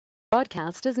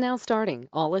Broadcast is now starting.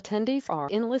 All attendees are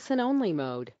in listen-only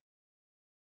mode.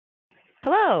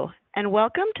 Hello, and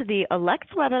welcome to the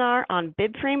ALCTS webinar on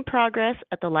BibFrame progress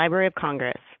at the Library of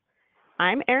Congress.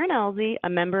 I'm Erin Elsie, a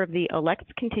member of the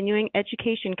ALCTS Continuing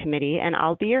Education Committee, and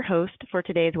I'll be your host for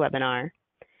today's webinar.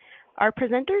 Our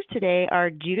presenters today are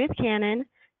Judith Cannan,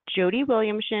 Jodi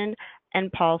Williamschen,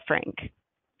 and Paul Frank.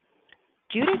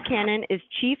 Judith Cannan is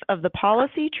Chief of the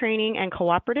Policy, Training, and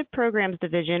Cooperative Programs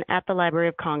Division at the Library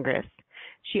of Congress.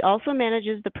 She also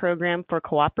manages the program for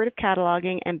cooperative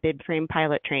cataloging and BibFrame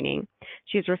pilot training.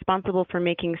 She is responsible for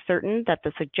making certain that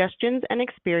the suggestions and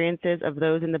experiences of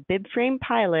those in the BibFrame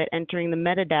pilot entering the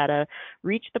metadata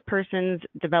reach the persons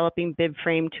developing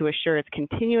BibFrame to assure its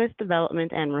continuous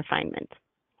development and refinement.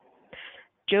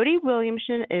 Jodi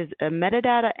Williamschen is a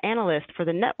metadata analyst for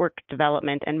the Network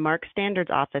Development and MARC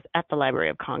Standards Office at the Library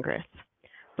of Congress.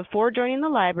 Before joining the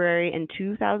library in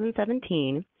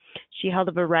 2017, she held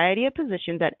a variety of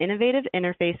positions at Innovative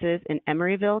Interfaces in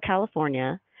Emeryville,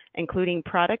 California, including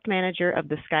product manager of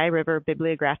the Sky River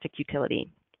Bibliographic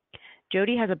Utility.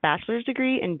 Jodi has a bachelor's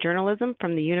degree in journalism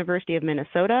from the University of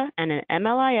Minnesota and an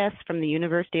MLIS from the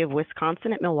University of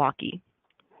Wisconsin at Milwaukee.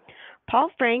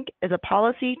 Paul Frank is a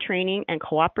Policy, Training, and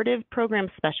Cooperative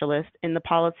Programs Specialist in the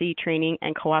Policy, Training,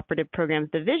 and Cooperative Programs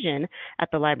Division at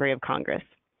the Library of Congress.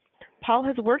 Paul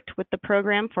has worked with the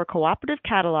Program for Cooperative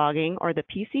Cataloging, or the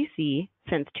PCC,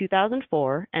 since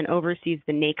 2004 and oversees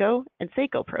the NACO and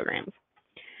SACO programs.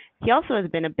 He also has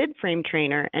been a BibFrame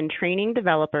trainer and training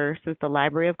developer since the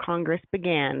Library of Congress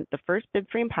began the first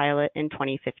BibFrame pilot in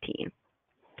 2015.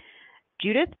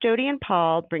 Judith, Jodi, and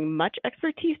Paul bring much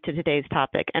expertise to today's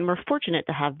topic, and we're fortunate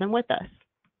to have them with us.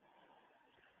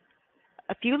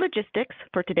 A few logistics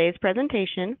for today's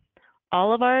presentation.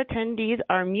 All of our attendees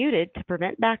are muted to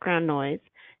prevent background noise,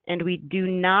 and we do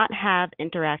not have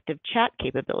interactive chat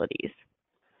capabilities.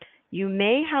 You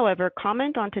may, however,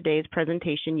 comment on today's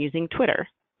presentation using Twitter.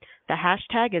 The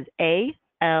hashtag is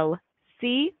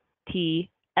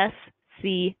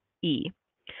ALCTSCE.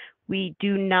 We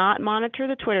do not monitor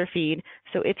the Twitter feed,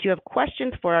 so if you have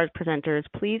questions for our presenters,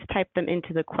 please type them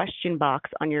into the question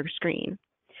box on your screen.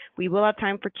 We will have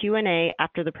time for Q&A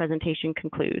after the presentation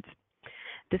concludes.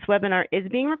 This webinar is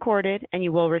being recorded, and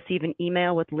you will receive an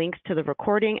email with links to the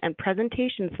recording and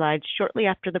presentation slides shortly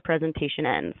after the presentation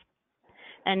ends.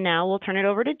 And now we'll turn it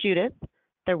over to Judith.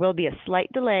 There will be a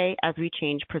slight delay as we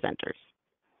change presenters.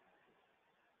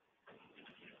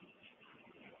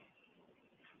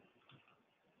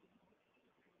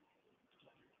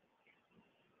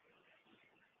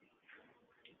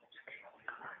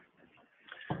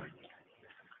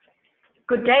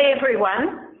 Good day,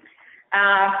 everyone.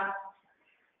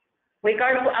 We're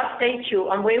going to update you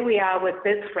on where we are with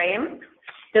BibFrame.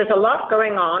 There's a lot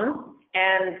going on,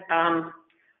 and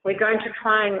we're going to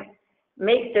try and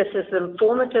make this as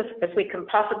informative as we can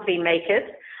possibly make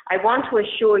it. I want to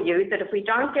assure you that if we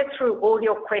don't get through all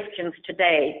your questions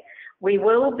today, we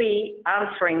will be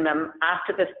answering them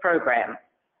after this program.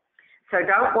 So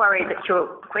don't worry that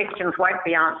your questions won't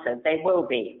be answered. They will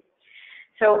be.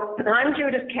 So I'm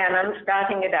Judith Cannan,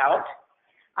 starting it out.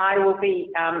 I will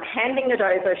be handing it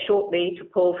over shortly to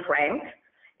Paul Frank,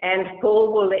 and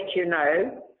Paul will let you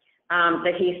know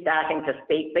that he's starting to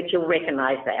speak, but you'll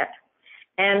recognize that.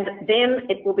 And then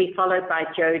it will be followed by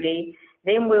Jodi.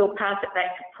 Then we'll pass it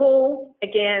back to Paul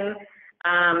again.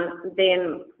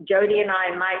 Then Jodi and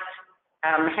I might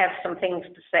have some things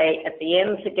to say at the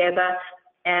end together,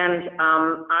 and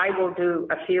I will do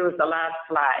a few of the last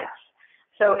slides.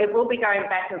 So it will be going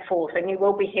back and forth, and you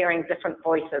will be hearing different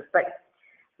voices, but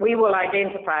we will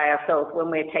identify ourselves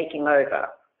when we're taking over.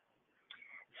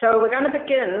 So we're going to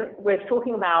begin with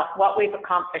talking about what we've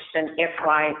accomplished in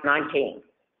FY19.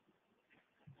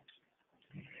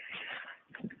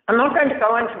 I'm not going to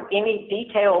go into any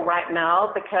detail right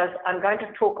now because I'm going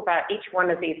to talk about each one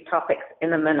of these topics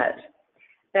in a minute.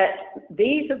 But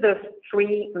these are the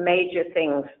three major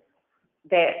things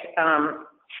that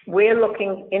we're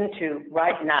looking into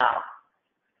right now.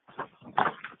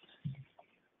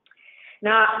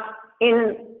 Now,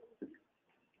 in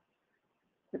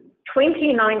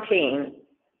 2019,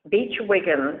 Beecher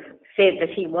Wiggins said that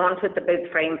he wanted the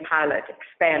BibFrame pilot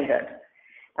expanded,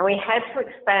 and we had to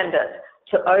expand it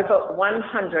to over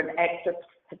 100 active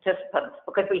participants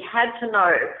because we had to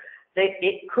know that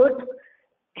it could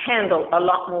handle a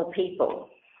lot more people.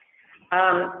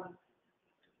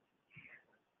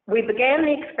 We began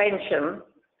the expansion,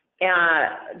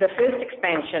 the first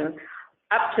expansion,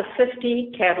 up to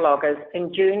 50 catalogers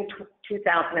in June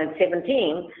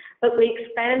 2017, but we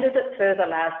expanded it further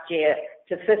last year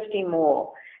to 50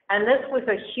 more. And this was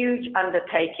a huge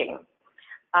undertaking.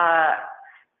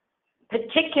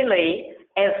 particularly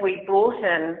as we brought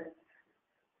in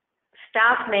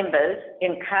staff members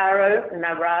in Cairo,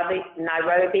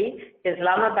 Nairobi,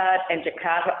 Islamabad, and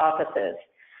Jakarta offices.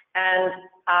 And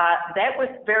that was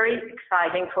very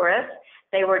exciting for us.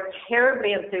 They were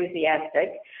terribly enthusiastic,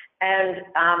 and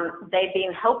they've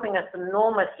been helping us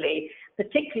enormously,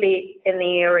 particularly in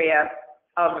the area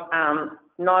of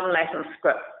non-Latin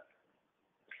scripts.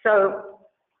 So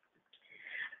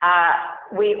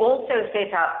we also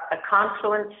set up a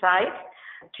Confluence site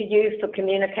to use for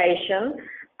communication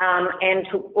and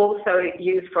to also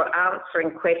use for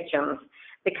answering questions,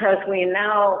 because we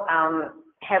now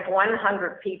have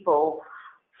 100 people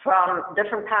from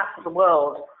different parts of the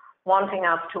world wanting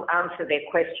us to answer their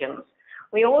questions.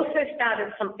 We also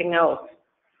started something else.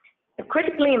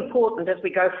 Critically important as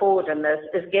we go forward in this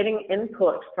is getting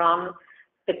input from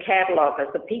the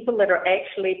catalogers, the people that are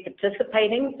actually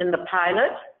participating in the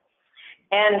pilot.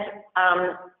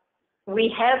 And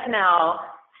we have now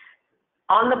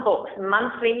on the books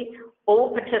monthly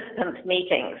all participants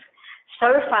meetings.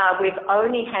 So far, we've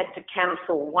only had to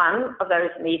cancel one of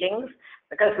those meetings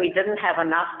because we didn't have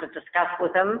enough to discuss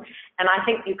with them. And I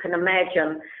think you can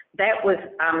imagine that was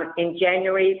in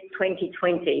January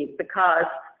 2020, because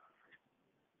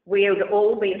we had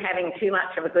all been having too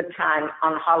much of a good time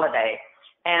on holiday,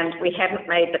 and we hadn't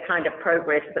made the kind of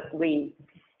progress that we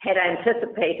had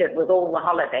anticipated with all the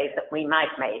holidays that we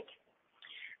might make.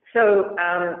 So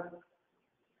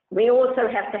we also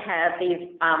have to have these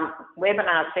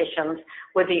webinar sessions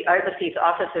with the overseas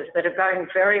offices that are going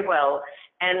very well,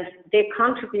 and their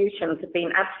contributions have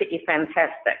been absolutely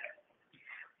fantastic.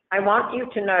 I want you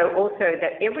to know also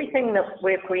that everything that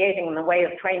we're creating in the way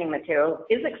of training materials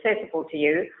is accessible to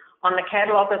you on the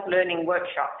Catalogers Learning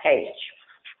Workshop page.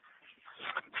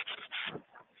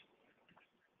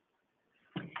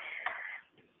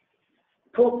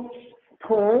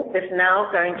 Paul is now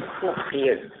going to talk to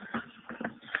you.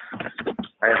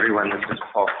 Hi everyone, this is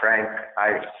Paul Frank.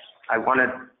 I want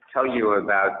to tell you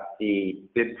about the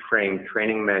BIBFRAME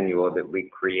training manual that we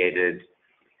created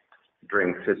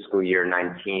during fiscal year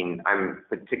 19. I'm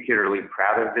particularly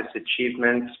proud of this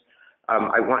achievement.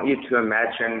 I want you to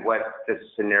imagine what the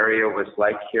scenario was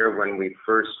like here when we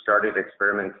first started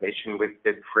experimentation with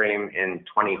BIBFRAME in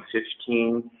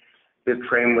 2015.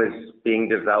 BIBFRAME was being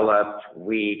developed.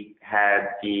 We had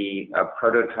the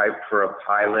prototype for a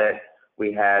pilot.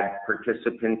 We had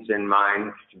participants in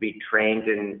mind to be trained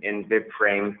in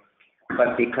BIBFRAME,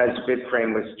 but because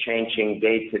BIBFRAME was changing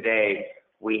day to day,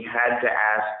 we had to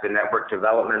ask the Network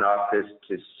Development Office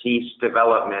to cease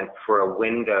development for a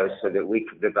window so that we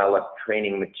could develop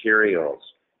training materials.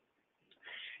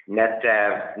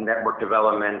 NetDev, Network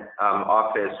Development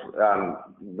Office,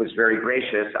 was very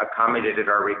gracious, accommodated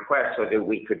our request so that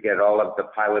we could get all of the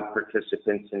pilot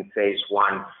participants in phase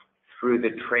 1 through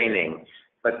the training.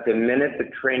 But the minute the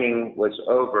training was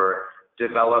over,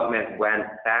 development went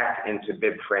back into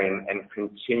BIBFRAME and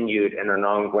continued in an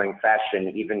ongoing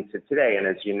fashion even to today. And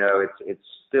as you know, it's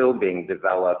still being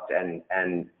developed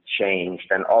and changed.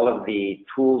 And all of the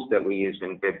tools that we use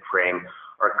in BIBFRAME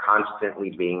are constantly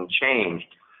being changed.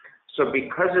 So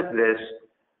because of this,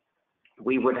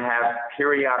 we would have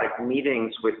periodic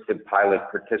meetings with the pilot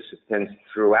participants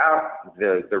throughout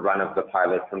the run of the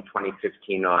pilot from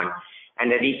 2015 on.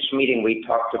 And at each meeting, we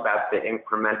talked about the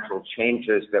incremental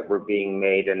changes that were being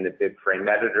made in the BIBFRAME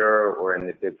editor or in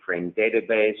the BIBFRAME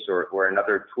database or in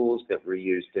other tools that were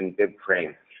used in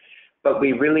BIBFRAME. But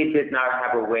we really did not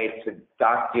have a way to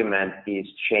document these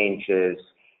changes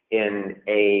in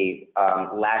a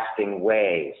lasting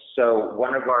way. So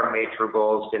one of our major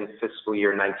goals in fiscal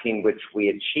year 19, which we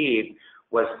achieved,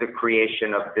 was the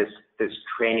creation of this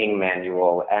training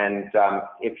manual. And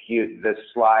the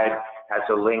slide has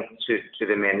a link to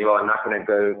the manual. I'm not going to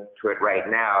go to it right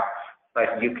now,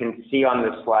 but you can see on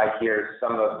the slide here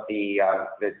some of the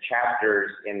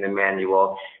chapters in the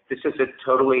manual. This is a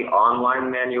totally online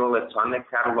manual. It's on the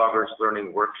Catalogers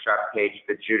Learning Workshop page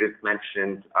that Judith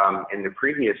mentioned in the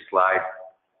previous slide.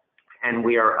 And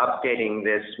we are updating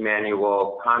this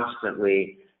manual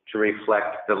constantly to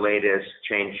reflect the latest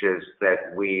changes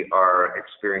that we are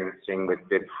experiencing with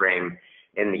BIBFRAME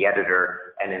in the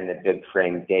editor and in the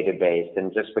BIBFRAME database,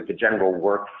 and just with the general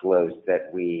workflows that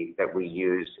we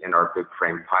use in our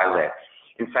BIBFRAME pilot.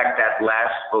 In fact, that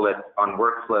last bullet on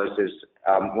workflows is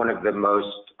one of the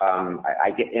most,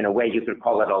 in a way you could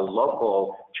call it a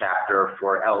local chapter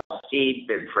for LC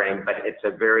BIBFRAME, but it's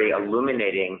a very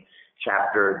illuminating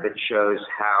chapter that shows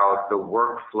how the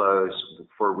workflows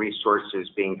for resources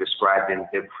being described in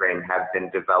BIBFRAME have been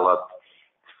developed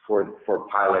for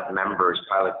pilot members,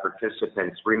 pilot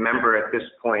participants. Remember, at this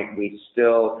point, we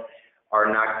still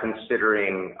are not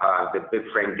considering the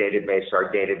BibFrame database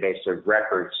our database of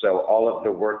record. So all of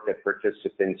the work that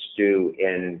participants do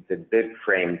in the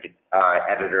BibFrame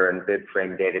editor and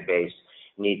BibFrame database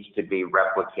needs to be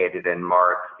replicated in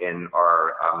MARC in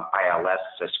our ILS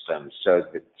system. So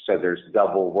there's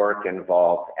double work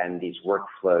involved, and these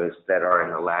workflows that are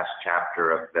in the last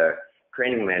chapter of the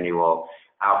training manual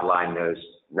outline those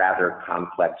rather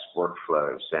complex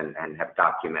workflows and have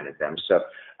documented them. So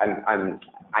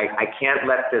I can't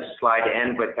let this slide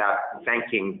end without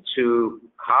thanking two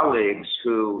colleagues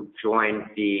who joined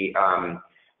the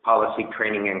Policy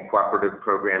Training and Cooperative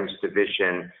Programs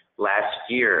Division last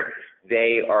year.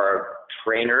 They are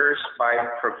trainers by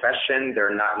profession.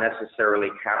 They're not necessarily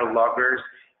catalogers,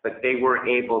 but they were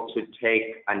able to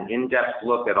take an in-depth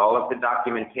look at all of the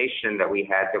documentation that we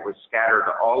had that was scattered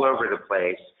all over the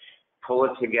place, pull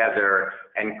it together,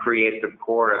 and create the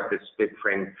core of this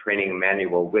BibFrame training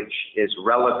manual, which is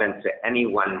relevant to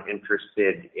anyone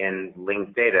interested in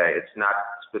linked data. It's not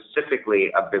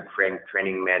specifically a BibFrame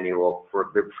training manual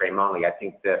for BibFrame only. I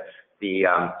think the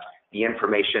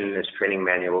information in this training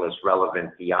manual is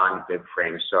relevant beyond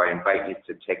BibFrame, so I invite you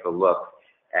to take a look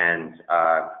and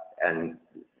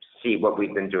see what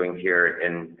we've been doing here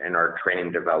in our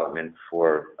training development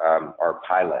for our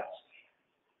pilots.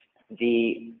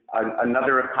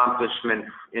 Another accomplishment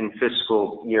in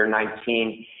fiscal year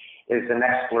 19 is an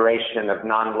exploration of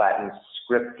non-Latin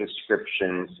script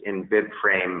descriptions in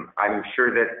BibFrame. I'm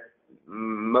sure that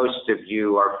most of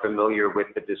you are familiar with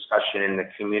the discussion in the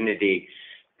community.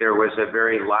 There was a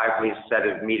very lively set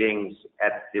of meetings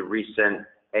at the recent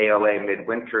ALA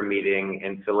midwinter meeting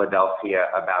in Philadelphia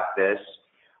about this.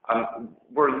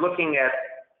 We're looking at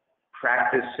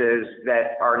practices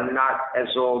that are not as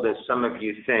old as some of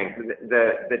you think.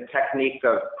 The technique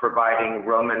of providing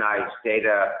Romanized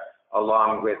data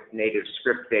along with native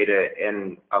script data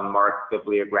in a MARC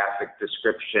bibliographic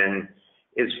description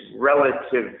is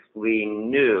relatively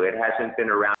new. It hasn't been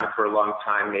around for a long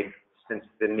time, maybe since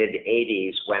the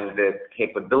mid-'80s, when the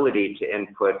capability to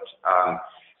input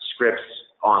scripts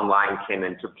online came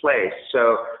into place.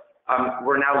 So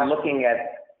we're now looking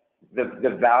at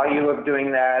the value of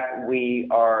doing that. We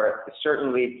are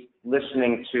certainly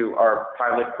listening to our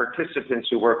pilot participants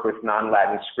who work with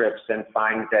non-Latin scripts and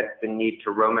find that the need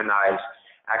to Romanize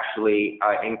actually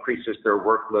increases their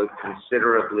workload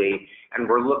considerably. And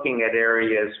we're looking at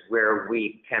areas where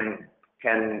we can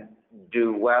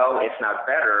do well, if not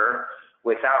better,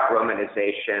 without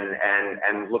Romanization,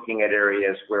 and looking at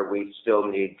areas where we still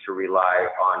need to rely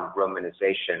on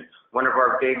Romanization. One of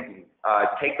our big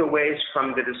takeaways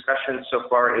from the discussion so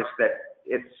far is that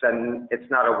it's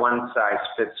not a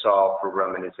one-size-fits-all for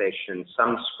Romanization.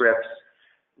 Some scripts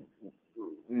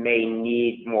may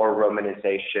need more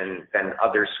Romanization than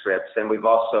other scripts, and we've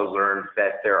also learned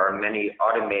that there are many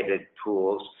automated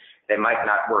tools. They might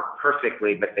not work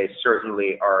perfectly, but they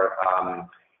certainly are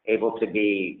able to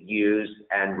be used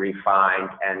and refined,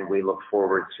 and we look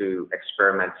forward to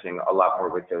experimenting a lot more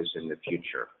with those in the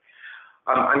future.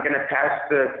 I'm going to pass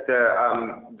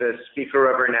the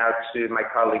speaker over now to my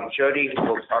colleague Jodi, who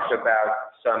will talk about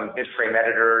some BibFrame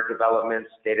editor developments,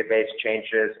 database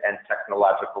changes, and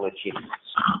technological achievements.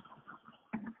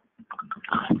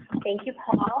 Thank you,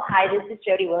 Paul. Hi, this is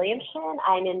Jodi Williamschen.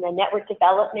 I'm in the Network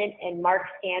Development and MARC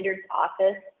Standards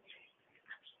Office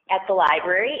at the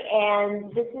library,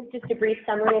 and this is just a brief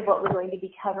summary of what we're going to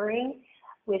be covering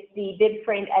with the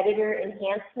BibFrame editor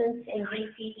enhancements and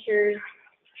new features,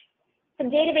 some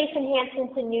database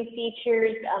enhancements and new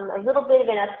features, a little bit of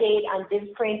an update on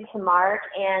BibFrame to MARC,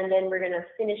 and then we're going to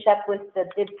finish up with the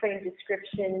BibFrame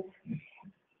descriptions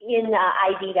in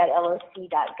ID.LOC.GOV.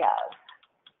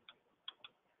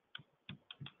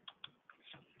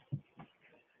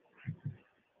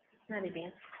 Not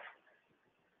advanced.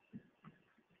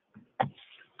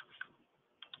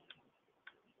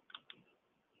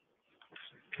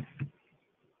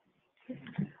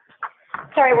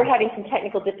 Sorry, we're having some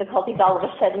technical difficulties all of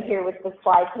a sudden here with the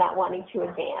slides not wanting to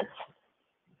advance.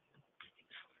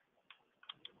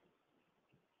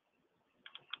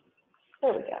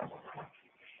 There we go.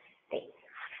 Thanks.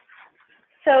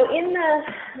 So in the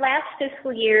last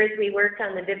fiscal years, we worked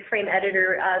on the BibFrame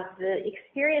editor. The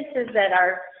experiences that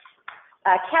our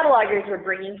catalogers were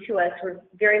bringing to us were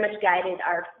very much guided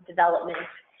our development,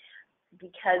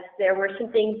 because there were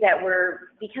some things that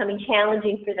were becoming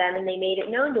challenging for them, and they made it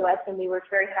known to us, and we worked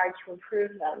very hard to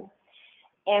improve them.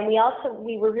 And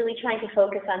we were really trying to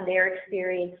focus on their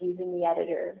experience using the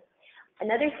editor.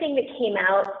 Another thing that came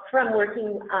out from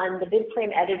working on the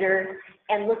BibFrame editor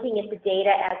and looking at the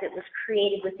data as it was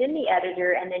created within the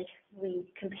editor, and then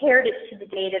we compared it to the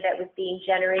data that was being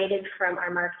generated from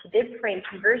our MARC to BibFrame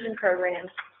conversion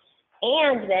programs.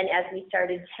 And then as we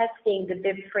started testing the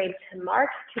BibFrame to MARC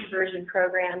conversion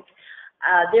programs,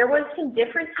 there was some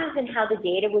differences in how the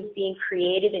data was being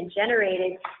created and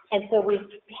generated, and so we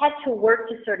had to work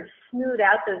to sort of smooth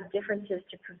out those differences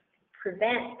to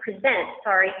present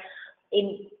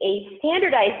a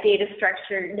standardized data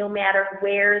structure no matter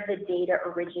where the data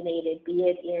originated, be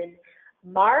it in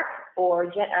MARC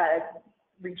or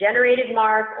regenerated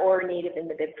MARC or native in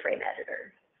the BibFrame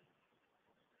editor.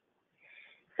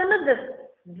 Some of the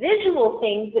visual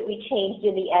things that we changed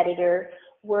in the editor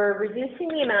were reducing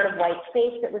the amount of white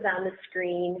space that was on the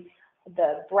screen,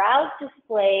 the browse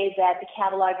display that the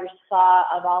catalogers saw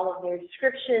of all of their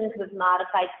descriptions was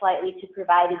modified slightly to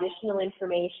provide additional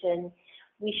information.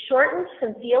 We shortened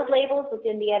some field labels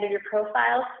within the editor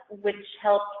profiles, which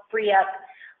helped free up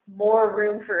more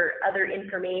room for other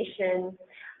information.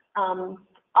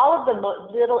 All of the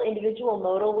little individual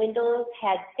modal windows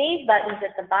had save buttons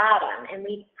at the bottom, and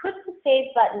we put the save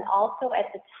button also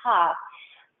at the top.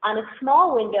 On a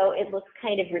small window, it looks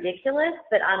kind of ridiculous,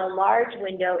 but on a large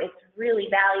window, it's really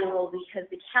valuable because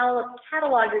the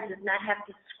cataloger does not have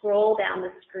to scroll down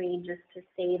the screen just to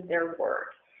save their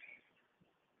work.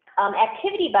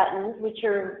 Activity buttons, which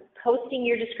are posting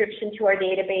your description to our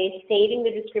database, saving the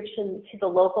description to the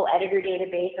local editor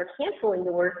database, or canceling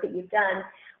the work that you've done,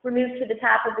 were moved to the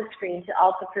top of the screen to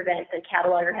also prevent the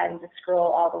cataloger having to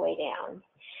scroll all the way down.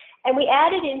 And we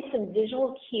added in some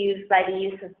visual cues by the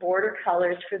use of border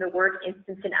colors for the work,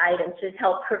 instance, and items to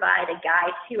help provide a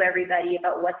guide to everybody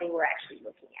about what they were actually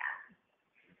looking at.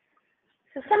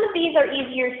 So some of these are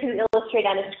easier to illustrate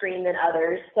on a screen than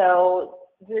others. So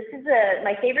this is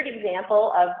my favorite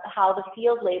example of how the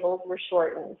field labels were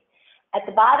shortened. At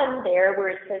the bottom there, where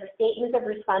it says Statement of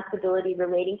Responsibility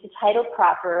relating to title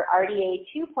proper, RDA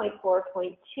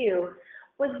 2.4.2,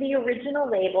 was the original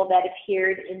label that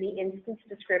appeared in the instance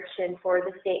description for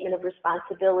the Statement of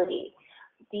Responsibility.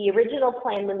 The original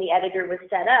plan when the editor was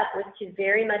set up was to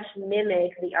very much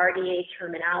mimic the RDA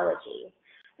terminology.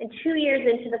 And 2 years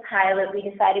into the pilot, we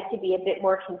decided to be a bit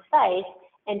more concise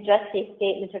and just a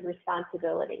Statement of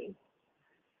Responsibility.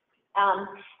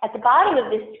 At the bottom of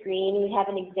this screen, we have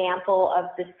an example of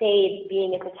the saves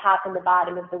being at the top and the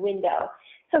bottom of the window.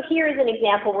 So here is an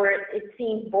example where it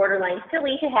seems borderline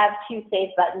silly to have two save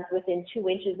buttons within 2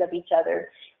 inches of each other,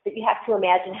 but you have to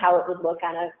imagine how it would look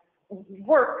on a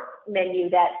work menu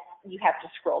that you have to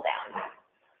scroll down.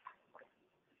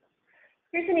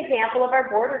 Here's an example of our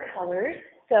border colors.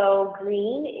 So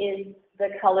green is the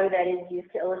color that is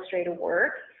used to illustrate a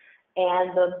work,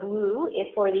 and the blue is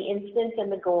for the instance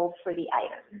and the gold for the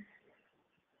item.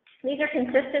 These are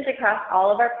consistent across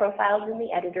all of our profiles in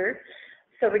the editor.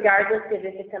 So regardless of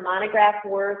if it's a monograph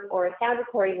work or a sound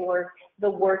recording work, the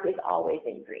work is always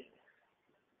in green.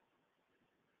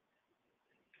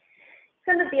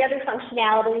 Some of the other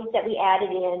functionalities that we added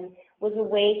in was a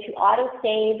way to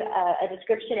auto-save a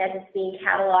description as it's being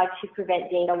cataloged to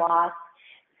prevent data loss.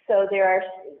 So there are,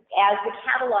 as the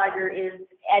cataloger is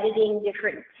editing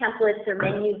different templates or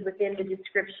menus within the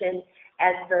description,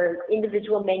 as the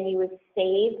individual menu is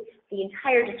saved, the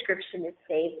entire description is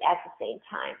saved at the same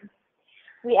time.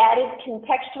 We added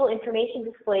contextual information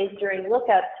displays during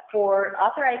lookups for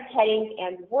authorized headings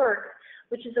and work,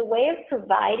 which is a way of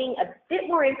providing a bit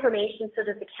more information so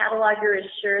that the cataloger is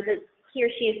sure that he or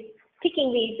she is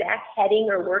picking the exact heading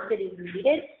or work that is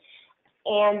needed.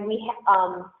 And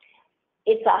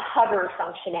it's a hover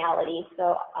functionality,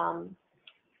 so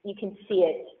you can see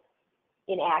it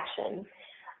in action.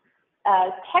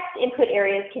 Text input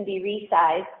areas can be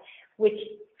resized, which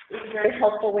is very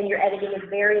helpful when you're editing a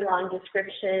very long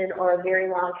description or a very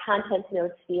long content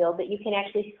notes field, that you can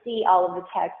actually see all of the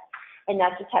text and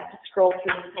not just have to scroll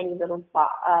through the tiny little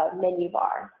menu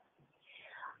bar.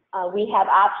 We have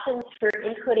options for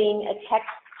inputting a text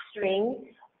string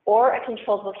or a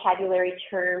controlled vocabulary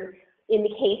term in the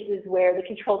cases where the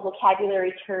controlled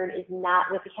vocabulary term is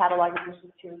not what the cataloger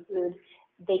wishes to include.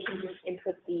 They can just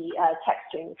input the text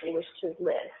string that they wish to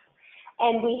list.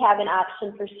 And we have an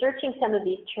option for searching some of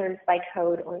these terms by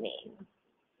code or name.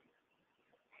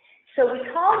 So we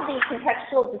call the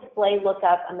contextual display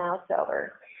lookup a mouse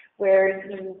over, where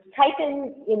you type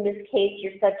in this case,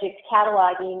 your subject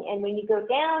cataloging, and when you go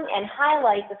down and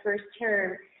highlight the first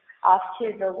term off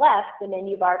to the left, the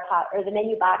menu box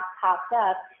pops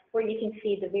up, where you can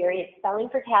see the various spelling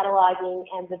for cataloging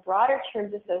and the broader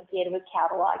terms associated with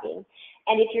cataloging.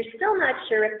 And if you're still not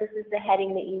sure if this is the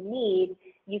heading that you need,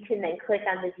 you can then click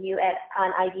on the view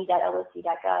on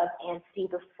ID.LOC.GOV and see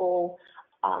the full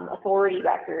authority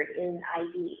record in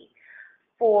ID.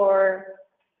 For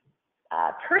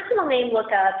personal name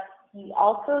lookup, you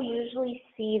also usually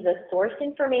see the source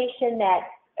information that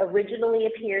originally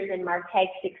appears in MARC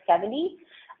 670,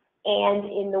 and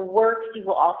in the works you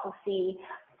will also see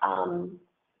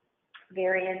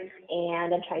variants,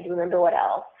 and I'm trying to remember what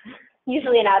else.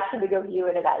 Usually an option to go view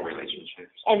it at ID.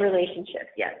 Relationships. And relationships,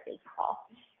 yes, thank you, Paul.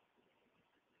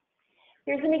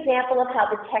 Here's an example of how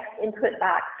the text input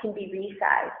box can be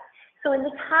resized. So in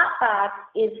the top box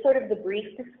is sort of the brief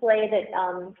display that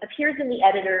appears in the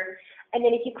editor, and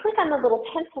then if you click on the little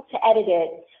pencil to edit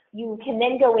it, you can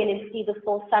then go in and see the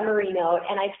full summary note,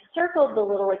 and I've circled the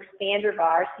little expander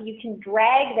bar so you can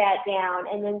drag that down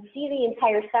and then see the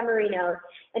entire summary note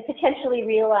and potentially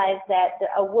realize that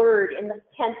a word in the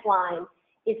 10th line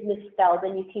is misspelled,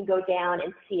 and you can go down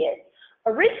and see it.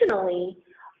 Originally,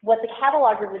 what the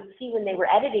cataloger would see when they were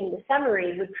editing the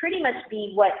summary would pretty much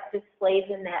be what displays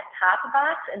in that top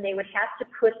box, and they would have to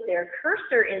put their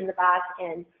cursor in the box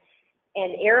and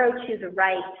arrow to the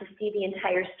right to see the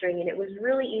entire string, and it was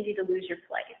really easy to lose your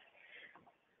place.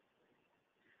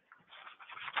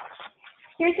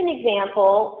 Here's an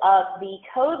example of the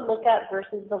code lookup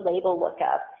versus the label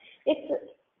lookup. It's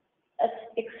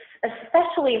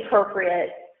especially appropriate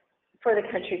for the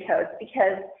country codes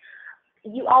because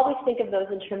you always think of those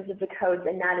in terms of the codes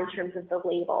and not in terms of the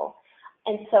label.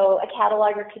 And so a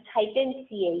cataloger could type in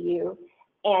CAU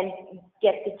and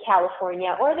get the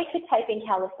California, or they could type in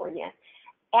California.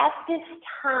 At this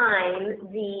time,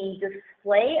 the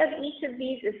display of each of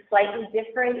these is slightly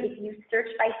different. If you search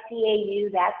by CAU,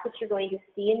 that's what you're going to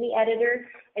see in the editor.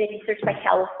 And if you search by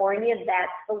California,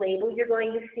 that's the label you're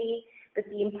going to see. But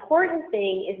the important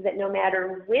thing is that no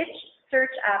matter which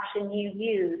search option you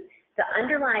use, the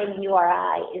underlying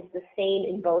URI is the same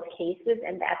in both cases,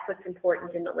 and that's what's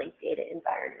important in the linked data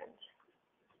environment.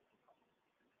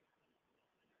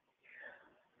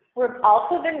 We've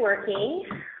also been working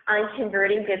on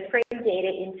converting BibFrame data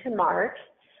into MARC.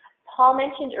 Paul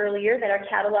mentioned earlier that our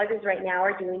catalogers right now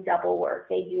are doing double work.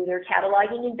 They do their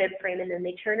cataloging in BibFrame, and then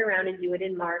they turn around and do it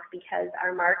in MARC because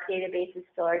our MARC database is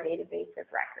still our database of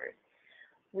record.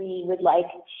 We would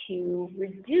like to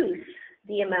reduce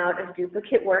the amount of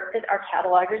duplicate work that our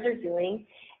catalogers are doing,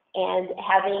 and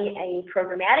having a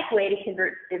programmatic way to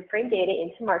convert BibFrame data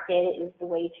into MARC data is the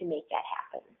way to make that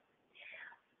happen.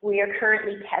 We are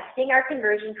currently testing our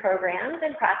conversion programs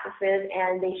and processes,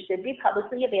 and they should be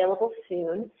publicly available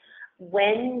soon.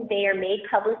 When they are made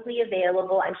publicly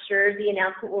available, I'm sure the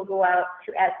announcement will go out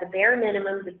to, at the bare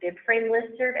minimum, the BibFrame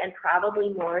listserv and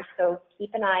probably more, so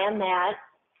keep an eye on that.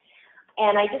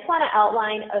 And I just want to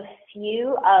outline a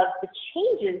few of the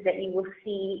changes that you will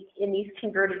see in these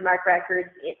converted MARC records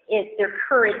in their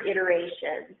current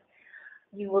iterations.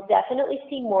 You will definitely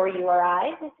see more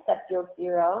URIs in subfield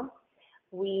 0.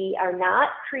 We are not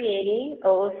creating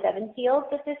 007 fields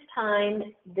at this time.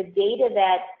 The data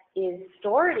that is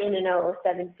stored in an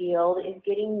 007 field is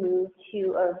getting moved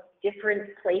to different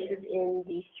places in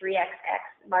the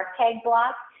 3XX MARC tag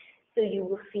block, so you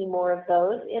will see more of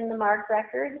those in the MARC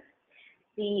records.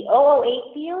 The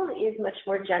 008 field is much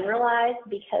more generalized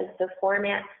because the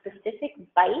format-specific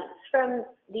bytes from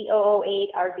the 008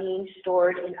 are being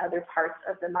stored in other parts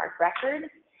of the MARC record.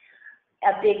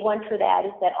 A big one for that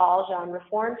is that all genre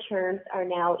form terms are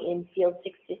now in field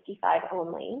 655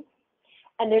 only.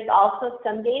 And there's also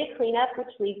some data cleanup, which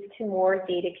leads to more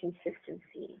data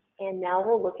consistency. And now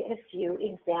we'll look at a few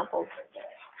examples of this.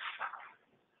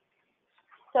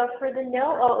 So for the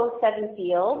no 007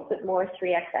 field, but more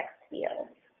 3XX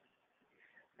fields.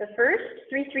 The first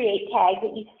 338 tag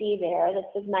that you see there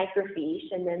that says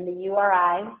microfiche, and then the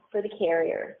URI for the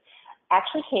carrier,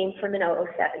 actually came from an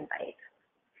 007 byte.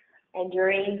 And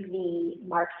during the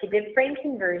MARC to BibFrame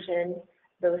conversion,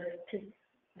 those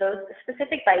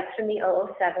specific bytes from the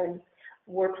 007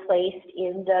 were placed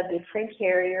in the BibFrame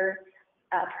carrier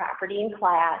property and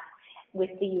class with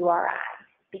the URI,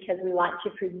 because we want to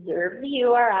preserve the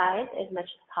URIs as much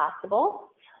as possible.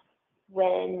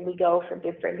 When we go from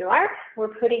BibFrame to MARC,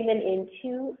 we're putting them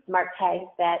into MARC tags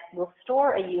that will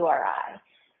store a URI.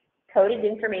 Coded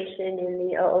information in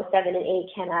the 007 and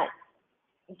 8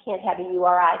 you can't have a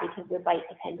URI because they're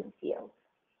byte-dependent fields.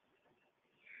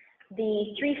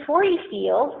 The 340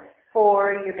 field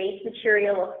for your base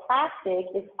material of plastic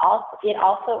it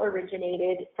also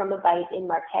originated from a byte in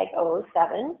MARC tag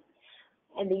 007,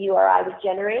 and the URI was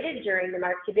generated during the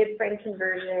MARC to BibFrame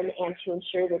conversion, and to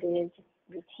ensure that it is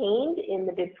retained in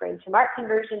the BibFrame to MARC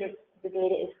conversion, the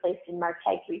data is placed in MARC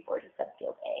tag 340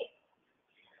 subfield A.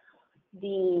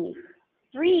 The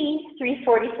 3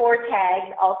 344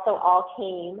 tags also all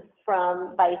came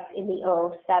from bytes in the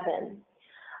 007.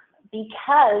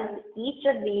 Because each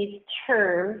of these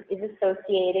terms is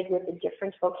associated with a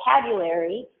different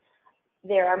vocabulary,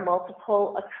 there are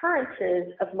multiple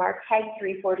occurrences of MARC tag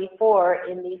 344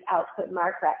 in these output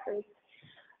MARC records.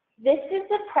 This is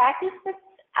a practice that's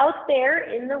out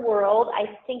there in the world.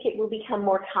 I think it will become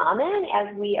more common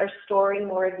as we are storing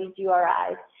more of these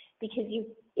URIs, because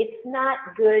it's not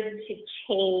good to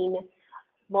chain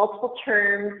multiple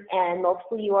terms and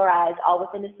multiple URIs all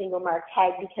within a single MARC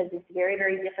tag, because it's very,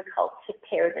 very difficult to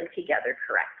pair them together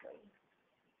correctly.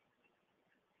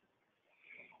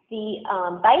 The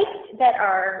bytes that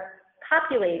are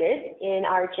populated in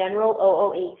our general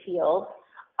 008 field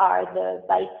are the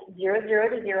bytes 00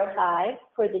 to 05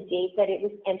 for the date that it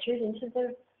was entered into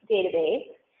the database,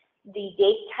 the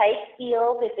date type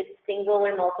field if it's single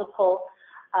or multiple,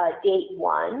 date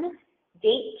 1,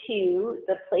 date 2,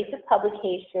 the place of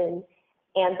publication,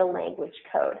 and the language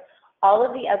code. All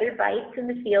of the other bytes in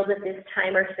the field at this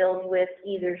time are filled with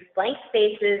either blank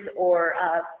spaces or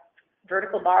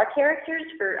vertical bar characters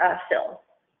for fill.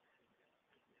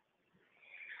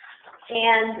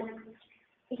 And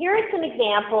here are some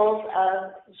examples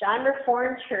of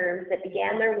genre-foreign terms that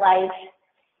began their life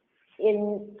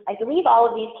in, I believe all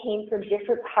of these came from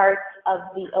different parts of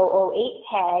the 008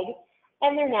 tag,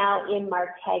 and they're now in MARC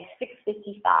tag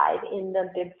 655 in the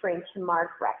BibFrame to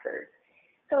MARC record.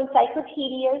 So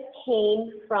encyclopedias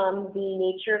came from the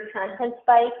nature of contents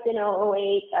bytes in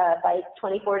 008, bytes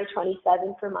 24 to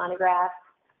 27 for monographs.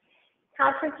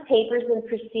 Conference papers and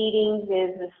proceedings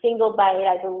is a single byte,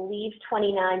 I believe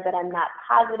 29, but I'm not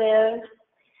positive.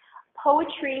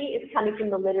 Poetry is coming from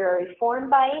the literary form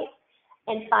byte.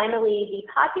 And finally, the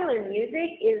popular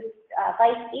music is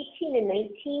bytes 18 and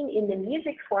 19 in the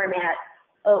music format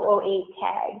 008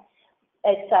 tag.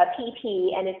 It's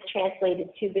PP, and it's translated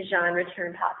to the genre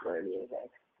term popular music.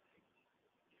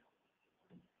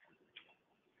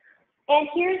 And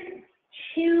here's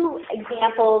two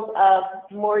examples of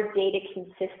more data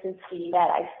consistency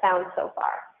that I've found so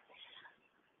far.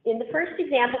 In the first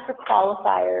example for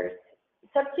qualifiers,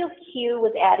 subfield Q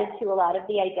was added to a lot of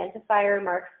the identifier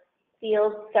MARC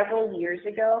fields several years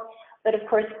ago, but of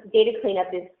course data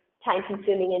cleanup is time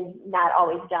consuming and not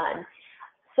always done.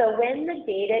 So when the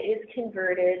data is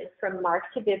converted from MARC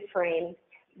to BibFrame,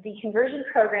 the conversion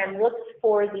program looks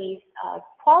for these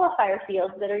qualifier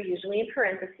fields that are usually in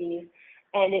parentheses,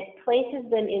 and it places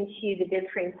them into the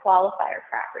BibFrame qualifier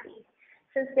properties.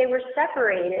 Since they were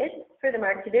separated for the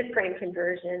MARC to BibFrame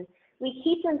conversion, we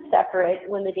keep them separate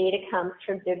when the data comes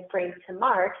from BibFrame to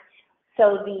MARC,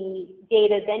 so the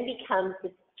data then becomes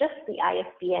just the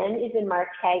ISBN is in MARC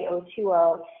tag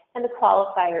 020, and the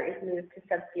qualifier is moved to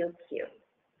subfield Q.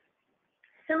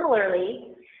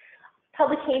 Similarly,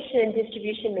 publication and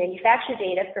distribution manufacture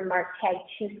data from MARC tag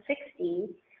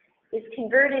 260 is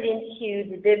converted into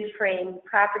the BibFrame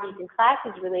properties and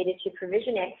classes related to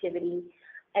provision activity,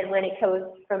 and when it goes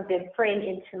from BibFrame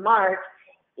into MARC,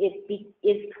 it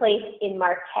is placed in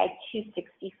MARC tag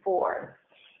 264.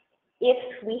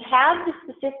 If we have the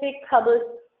specific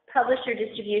publisher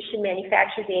distribution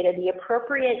manufacture data, the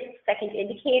appropriate second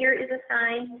indicator is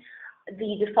assigned.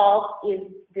 The default is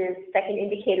the second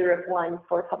indicator of 1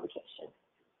 for publication.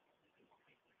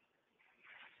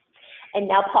 And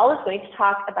now Paul is going to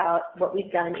talk about what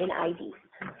we've done in ID.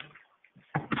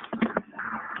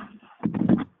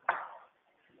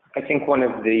 I think one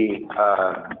of the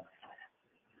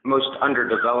most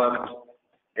underdeveloped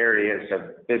areas of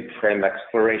BibFrame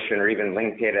exploration or even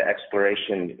linked data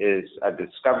exploration is a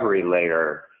discovery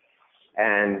layer.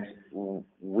 And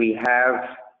we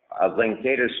have a linked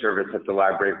data service at the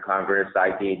Library of Congress,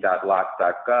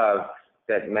 ID.LOC.GOV,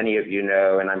 that many of you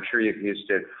know, and I'm sure you've used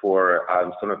it for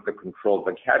some of the controlled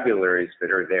vocabularies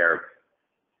that are there.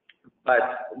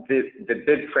 But the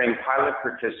BibFrame pilot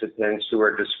participants who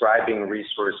are describing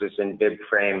resources in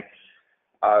BibFrame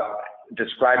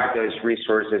described those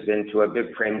resources into a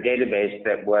BibFrame database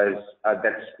that was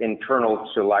that's internal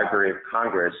to Library of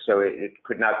Congress, so it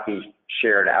could not be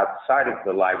shared outside of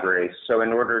the library. So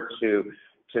in order to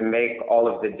make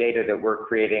all of the data that we're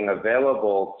creating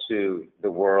available to the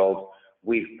world,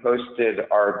 we've posted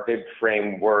our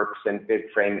BibFrame works and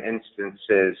BibFrame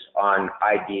instances on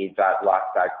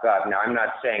ID.LOC.GOV. Now, I'm not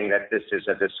saying that this is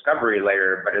a discovery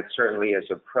layer, but it certainly is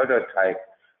a prototype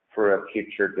for a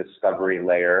future discovery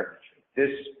layer.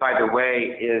 This, by the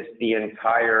way, is the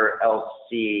entire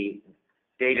LC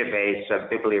database of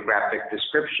bibliographic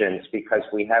descriptions, because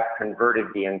we have converted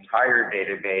the entire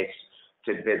database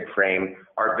to BibFrame.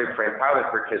 Our BibFrame pilot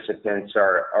participants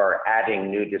are adding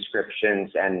new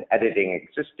descriptions and editing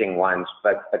existing ones,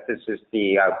 but this is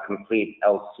the complete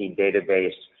LC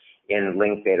database in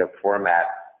linked data format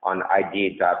on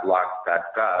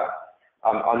ID.LOC.GOV.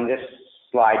 On this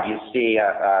slide, you see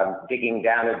digging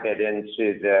down a bit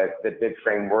into the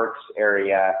BibFrame works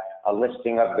area, a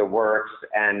listing of the works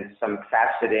and some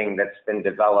faceting that's been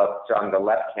developed on the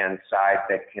left-hand side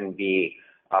that can be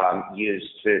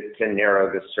used to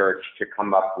narrow the search to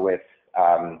come up with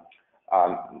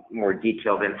more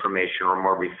detailed information or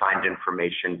more refined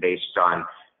information based on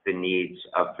the needs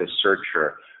of the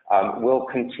searcher. We'll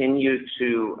continue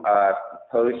to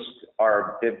post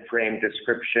our BibFrame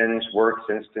descriptions, works,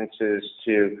 instances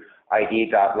to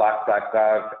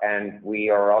ID.LOC.GOV, and we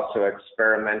are also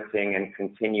experimenting and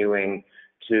continuing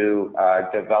to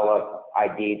develop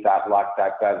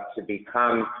ID.LOC.GOV to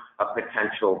become a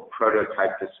potential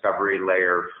prototype discovery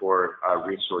layer for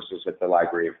resources at the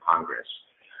Library of Congress.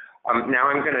 Now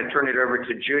I'm going to turn it over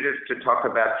to Judith to talk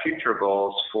about future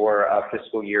goals for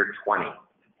fiscal year 20.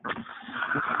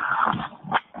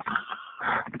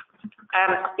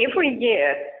 Every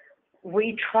year,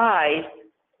 we try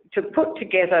to put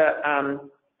together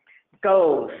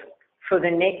goals for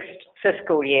the next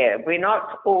fiscal year. We're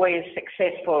not always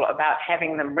successful about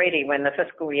having them ready when the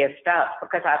fiscal year starts,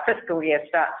 because our fiscal year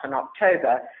starts in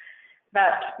October.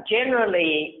 But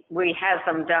generally, we have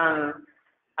them done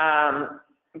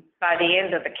by the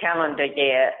end of the calendar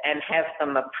year and have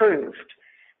them approved,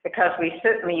 because we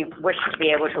certainly wish to be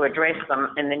able to address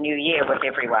them in the new year with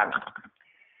everyone.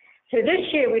 So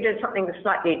this year we did something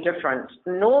slightly different.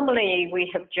 Normally we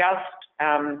have just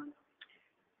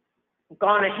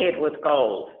gone ahead with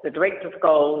goals, the director's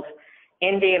goals,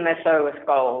 NDMSO's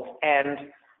goals,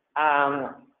 and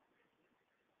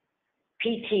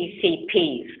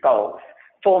PTCP's goals,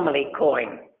 formerly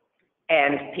COIN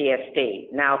and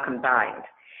PSD, now combined.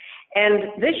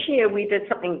 And this year we did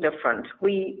something different.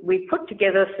 We put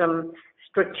together some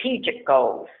strategic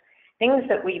goals, things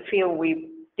that we feel we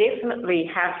definitely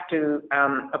have to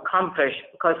accomplish,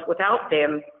 because without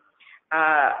them,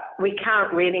 we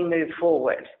can't really move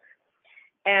forward.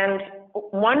 And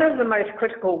one of the most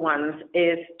critical ones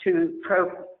is to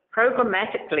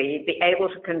programmatically be able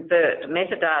to convert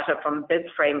metadata from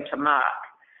BibFrame to MARC.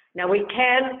 Now we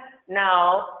can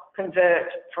now convert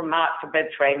from MARC to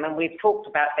BibFrame, and we've talked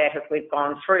about that as we've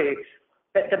gone through.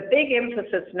 But the big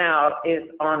emphasis now is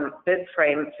on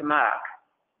BibFrame to MARC.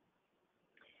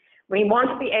 We want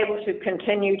to be able to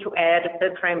continue to add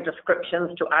BibFrame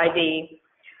descriptions to ID.LOC.GOV,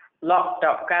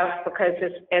 because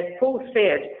as Paul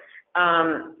said,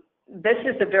 this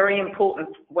is a very important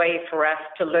way for us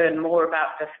to learn more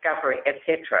about discovery,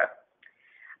 etc.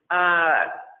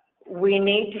 We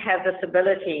need to have this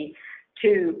ability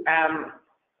to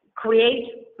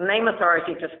create name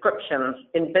authority descriptions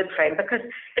in BibFrame, because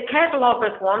the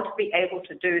catalogers want to be able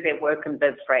to do their work in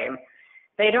BibFrame.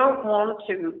 They don't want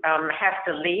to have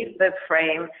to leave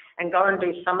BibFrame and go and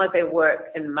do some of their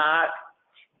work in MARC,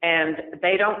 and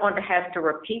they don't want to have to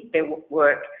repeat their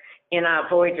work in our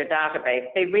Voyager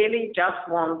database. They really just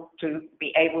want to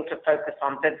be able to focus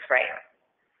on BibFrame.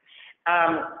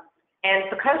 And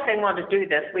because they want to do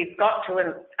this, we've got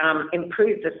to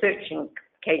improve the searching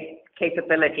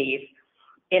capabilities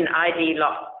in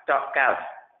ID.LOC.GOV.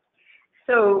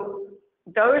 So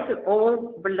those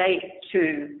all relate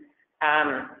to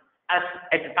us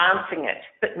advancing it.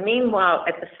 But meanwhile,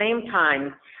 at the same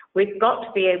time, we've got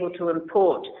to be able to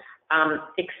import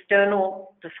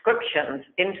external descriptions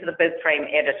into the BibFrame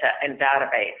editor and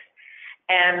database.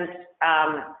 And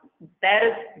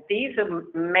these are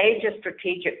major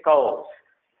strategic goals.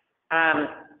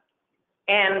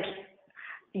 And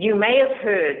you may have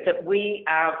heard that we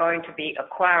are going to be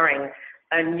acquiring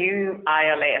a new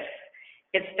ILS.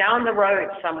 It's down the road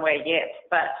somewhere yet,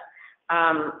 but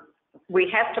we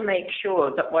have to make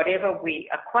sure that whatever we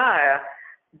acquire,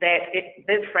 that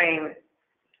BibFrame,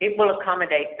 it will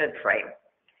accommodate BibFrame.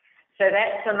 So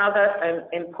that's another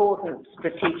important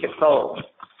strategic goal.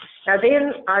 Now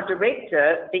then, our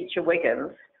director, Beecher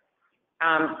Wiggins,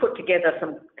 put together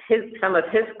some of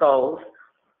his goals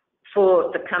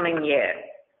for the coming year.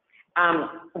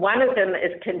 One of them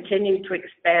is continue to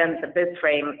expand the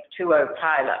BibFrame 2.0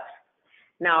 pilot.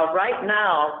 Now, right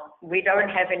now, we don't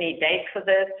have any date for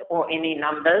this or any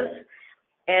numbers,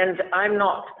 and I'm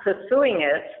not pursuing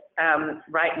it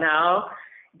right now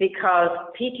because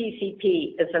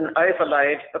PTCP is an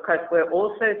overload, because we're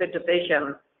also the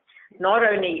division not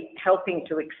only helping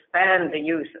to expand the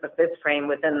use of BibFrame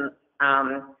within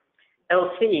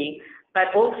LC,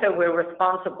 but also we're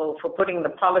responsible for putting the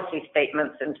policy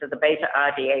statements into the Beta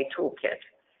RDA toolkit.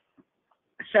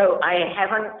 So I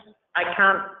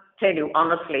can't tell you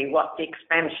honestly what the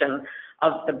expansion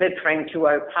of the BibFrame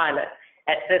 2.0 pilot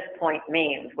at this point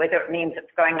means, whether it means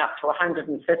it's going up to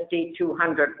 150,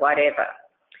 200, whatever.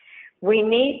 We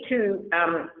need to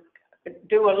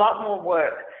do a lot more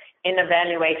work in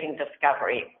evaluating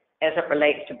discovery as it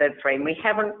relates to BibFrame. We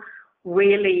haven't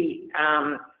really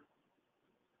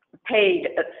paid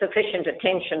sufficient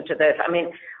attention to this. I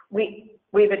mean,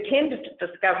 we've attended to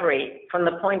discovery from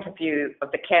the point of view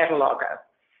of the cataloger,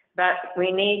 but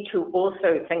we need to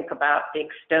also think about the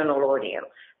external audience.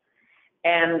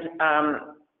 And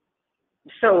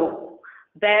so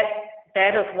that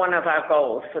is one of our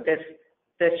goals for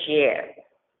this year.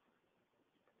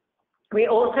 We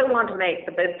also want to make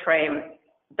the BibFrame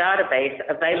database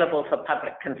available for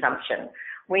public consumption.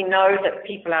 We know that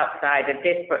people outside are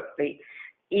desperately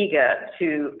eager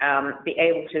to be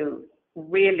able to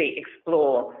really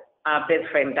explore our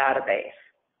BibFrame database.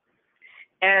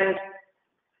 And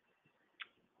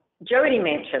Jodi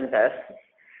mentioned this,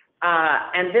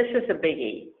 and this is a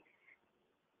biggie.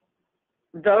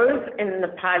 Those in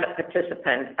the pilot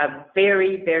participants are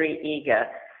very, very eager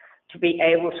to be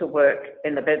able to work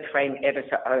in the BibFrame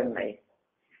editor only.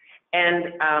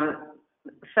 And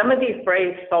some of these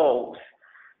brave souls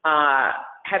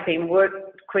have been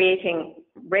creating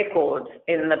records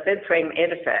in the BibFrame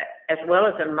editor as well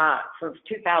as in MARC since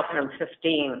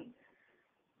 2015.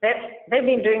 They've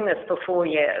been doing this for 4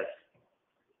 years.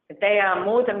 They are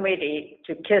more than ready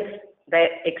to kiss that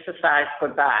exercise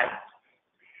goodbye.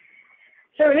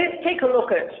 So let's take a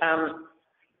look at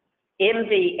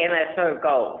MD-MSO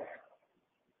goals.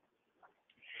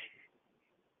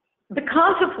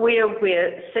 Because of where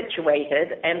we're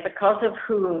situated and because of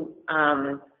who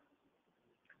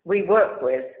we work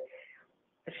with,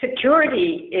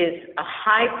 security is a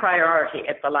high priority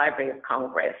at the Library of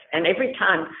Congress. And every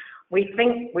time we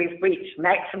think we've reached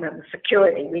maximum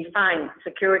security, we find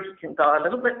security can go a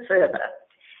little bit further.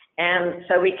 And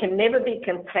so we can never be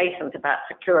complacent about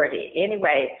security.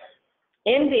 Anyway,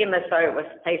 MD-MSO was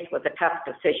faced with a tough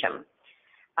decision.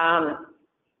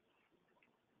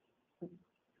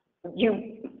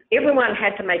 Everyone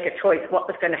had to make a choice what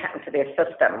was going to happen to their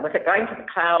system. Was it going to the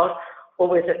cloud or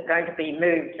was it going to be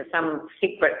moved to some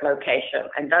secret location?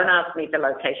 And don't ask me the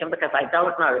location because I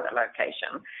don't know the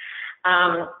location.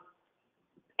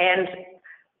 And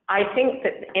I think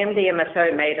that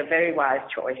MD-MSO made a very wise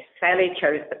choice. Sally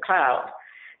chose the cloud.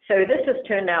 So this has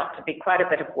turned out to be quite a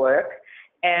bit of work,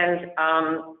 and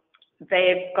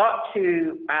they've got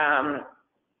to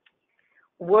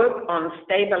work on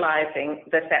stabilizing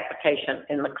this application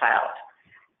in the cloud.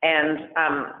 And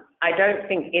I don't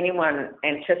think anyone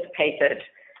anticipated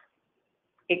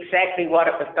exactly what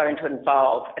it was going to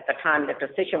involve at the time the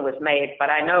decision was made, but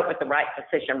I know it was the right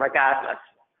decision regardless.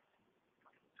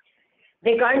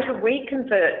 They're going to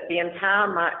reconvert the entire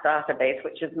MARC database,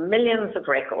 which is millions of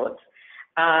records.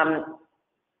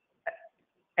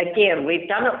 Again, we've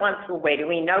done it once already.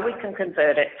 We know we can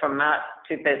convert it from MARC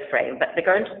to BibFrame, but they're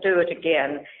going to do it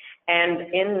again.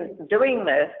 And in doing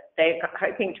this, they're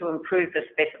hoping to improve the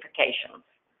specifications.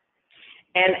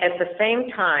 And at the same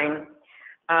time,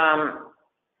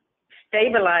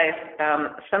 stabilize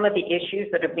some of the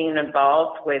issues that have been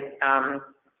involved with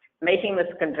making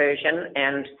this conversion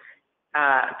and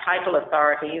title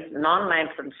authorities,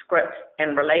 non-Lantern scripts,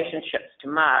 and relationships to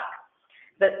MARC.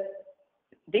 But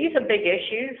these are big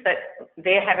issues that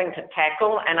they're having to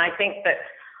tackle, and I think that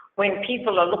when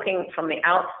people are looking from the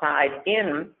outside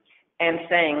in and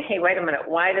saying, hey, wait a minute,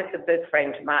 why does the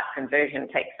BibFrame to MARC conversion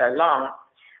take so long?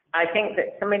 I think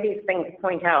that some of these things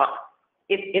point out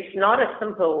it's not a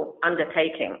simple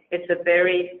undertaking. It's a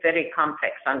very, very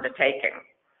complex undertaking.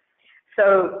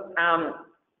 So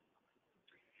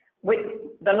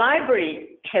the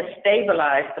library has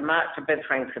stabilized the MARC to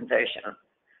BibFrame conversion.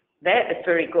 That is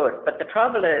very good, but the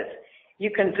trouble is you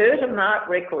convert a MARC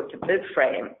record to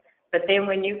BibFrame, but then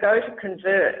when you go to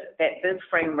convert that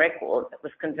BibFrame record that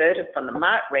was converted from the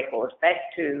MARC record back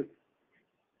to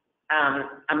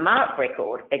a MARC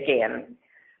record again,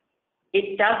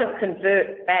 it doesn't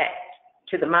convert back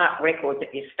to the MARC record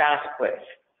that you started with.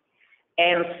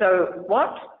 And so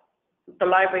what the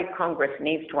Library of Congress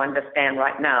needs to understand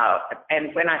right now,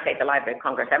 and when I say the Library of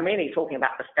Congress, I'm really talking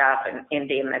about the staff in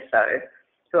MD-MSO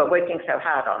who are working so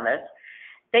hard on this,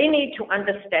 they need to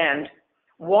understand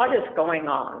what is going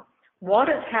on, what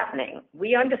is happening.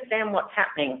 We understand what's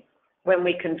happening when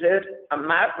we convert a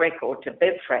MARC record to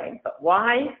BibFrame, but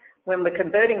why, when we're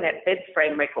converting that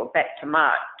BibFrame record back to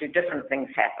MARC, do different things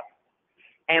happen?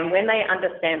 And when they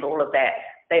understand all of that,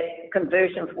 their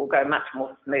conversions will go much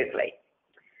more smoothly.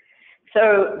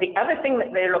 So the other thing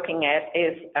that they're looking at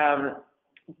is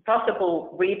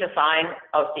possible redesign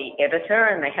of the editor,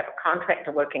 and they have a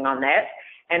contractor working on that.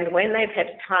 And when they've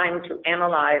had time to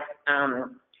analyze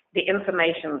the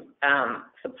information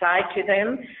supplied to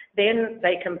them, then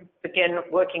they can begin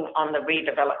working on the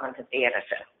redevelopment of the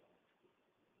editor.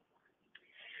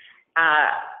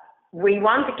 We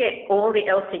want to get all the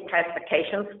LC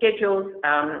classification schedules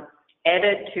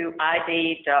added to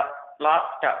ID.LOC.GOV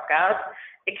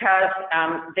because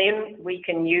then we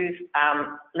can use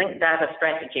linked data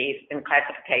strategies in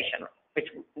classification, which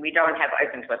we don't have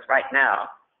open to us right now.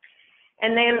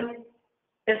 And then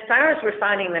as far as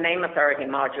refining the name authority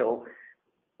module,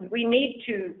 we need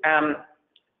to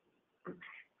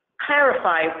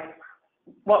clarify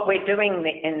what we're doing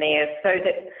in there so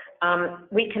that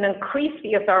we can increase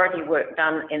the authority work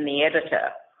done in the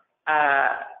editor,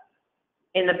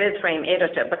 in the BIBFRAME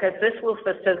editor, because this will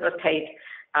facilitate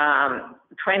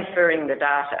transferring the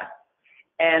data.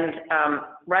 And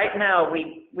right now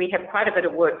we have quite a bit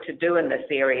of work to do in this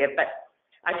area, but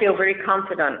I feel very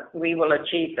confident we will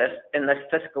achieve this in this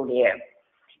fiscal year.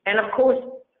 And of course,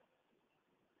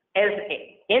 as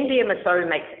NDMSO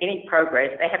makes any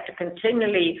progress, they have to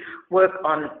continually work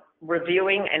on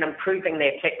reviewing and improving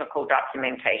their technical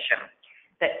documentation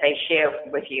that they share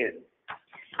with you.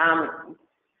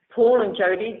 Paul and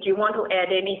Jodi, do you want to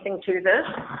add anything to this?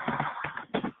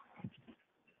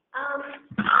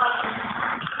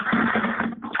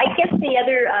 I guess the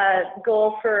other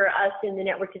goal for us in the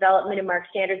Network Development and MARC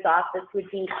Standards Office would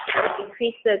be to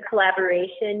increase the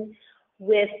collaboration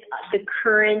with the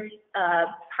current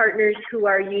partners who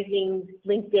are using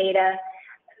linked data,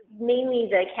 mainly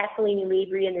the Castellini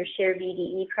Libri and their Share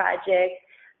VDE project,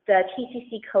 the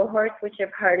TCC cohorts, which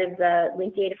are part of the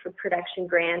Linked Data for Production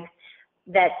grant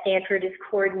that Stanford is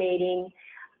coordinating.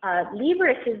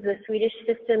 Libris is the Swedish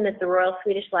system that the Royal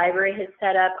Swedish Library has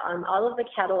set up. All of the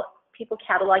people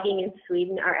cataloging in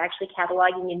Sweden are actually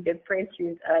cataloging in BibFrame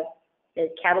through the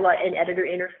catalog and editor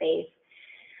interface,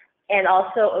 and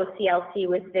also OCLC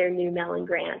with their new Mellon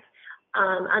grant.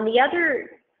 On the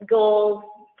other goals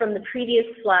from the previous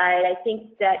slide, I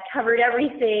think that covered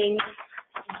everything.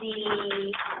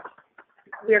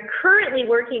 We're currently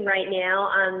working right now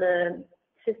on the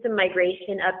system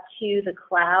migration up to the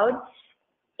cloud,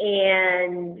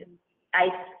 and I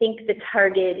think the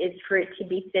target is for it to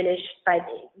be finished by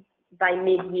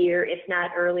mid-year, if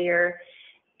not earlier.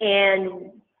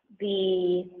 And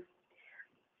the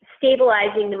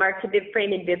stabilizing the MARC to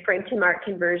BibFrame and BibFrame to MARC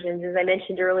conversions, as I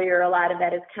mentioned earlier, a lot of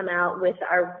that has come out with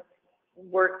our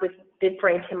work with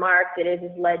BibFrame to MARC that has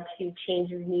led to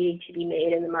changes needing to be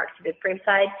made in the MARC to BibFrame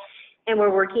side. And we're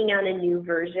working on a new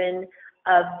version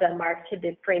of the MARC to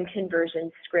BibFrame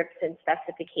conversion scripts and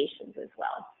specifications as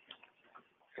well.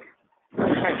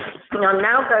 Okay. I'm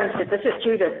now going to, this is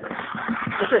Judith.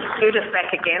 This is Judith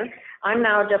back again. I'm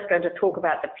now just going to talk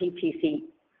about the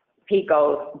PTCP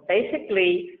goals.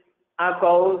 Basically, our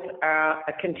goals are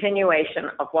a continuation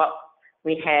of what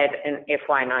we had in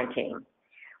FY19.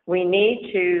 We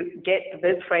need to get the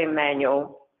BibFrame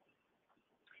manual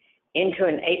into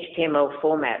an HTML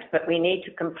format, but we need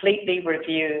to completely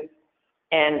review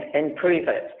and improve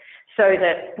it so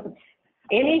that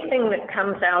anything that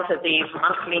comes out of these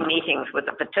monthly meetings with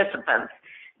the participants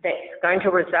that's going to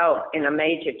result in a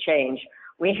major change,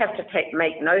 we have to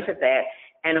make note of that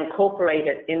and incorporate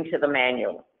it into the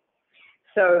manual.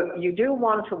 So you do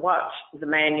want to watch the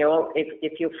manual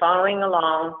if you're following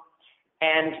along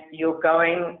and you're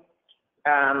going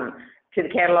to the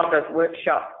Catalogers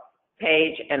Workshop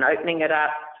page and opening it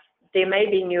up. There may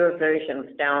be newer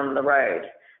versions down the road,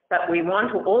 but we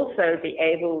want to also be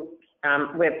able,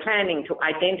 we're planning to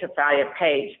identify a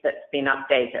page that's been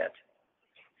updated.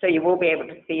 So you will be able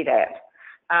to see that.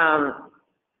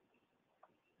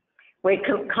 We're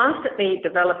constantly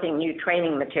developing new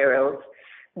training materials.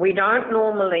 We don't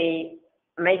normally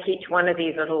make each one of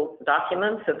these little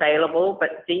documents available,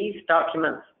 but these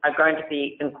documents are going to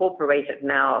be incorporated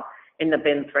now in the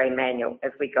BIBFRAME manual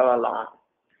as we go along.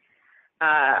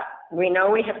 We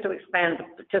know we have to expand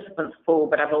the participants pool,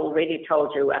 but I've already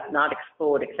told you I've not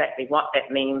explored exactly what that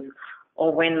means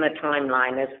or when the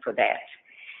timeline is for that.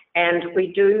 And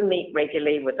we do meet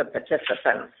regularly with the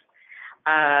participants.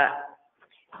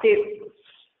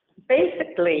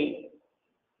 Basically,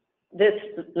 this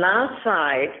last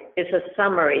slide is a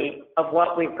summary of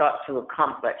what we've got to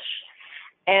accomplish.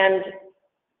 And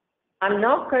I'm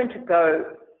not going to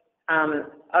go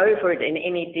over it in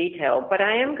any detail, but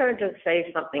I am going to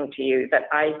say something to you that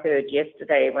I heard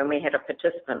yesterday when we had a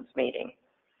participants meeting.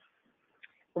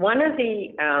 One of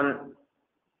the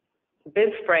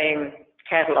BibFrame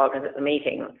catalogers at the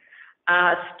meeting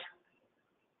asked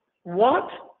what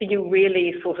are you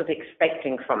really sort of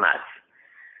expecting from us?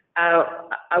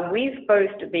 Are we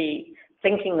supposed to be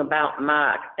thinking about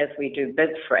MARC as we do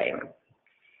BibFrame?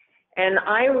 And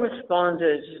I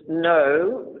responded,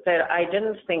 no, that I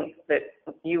didn't think that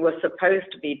you were supposed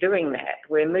to be doing that.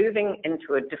 We're moving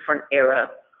into a different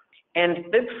era, and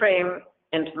BibFrame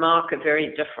and MARC are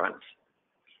very different.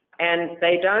 And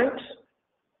they don't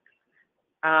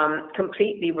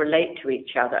completely relate to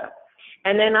each other.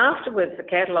 And then afterwards, the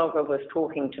cataloger was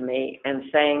talking to me and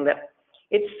saying that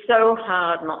it's so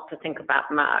hard not to think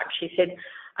about MARC. She said,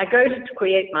 I go to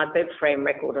create my BibFrame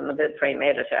record in the BibFrame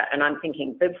editor, and I'm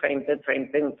thinking BibFrame,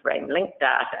 BibFrame, BibFrame, linked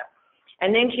data.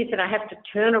 And then she said, I have to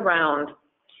turn around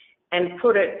and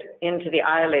put it into the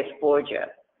ILS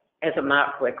Borgia as a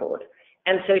MARC record.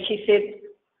 And so she said,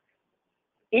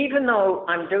 even though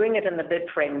I'm doing it in the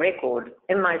BibFrame record,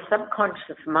 in my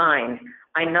subconscious mind,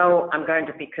 I know I'm going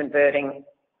to be converting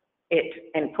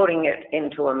it and putting it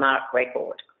into a MARC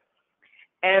record.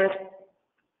 And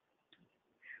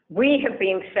we have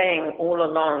been saying all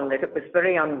along that it was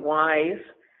very unwise,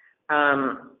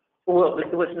 well,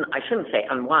 it was, I shouldn't say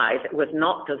unwise, it was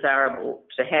not desirable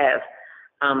to have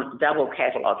double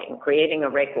cataloging, creating a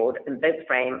record in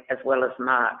BibFrame as well as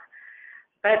MARC.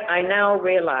 But I now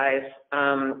realize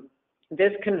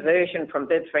this conversion from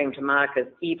BibFrame to MARC is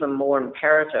even more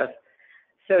imperative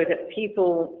so that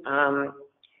people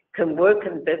can work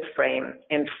in BibFrame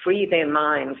and free their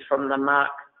minds from the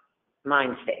MARC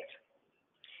mindset.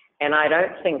 And I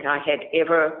don't think I had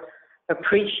ever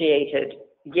appreciated,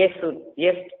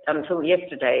 until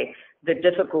yesterday, the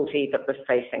difficulty that was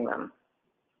facing them.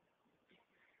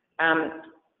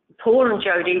 Paul and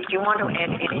Jodi, do you want to add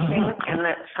anything in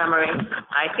that summary?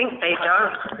 I think they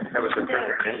don't. That was a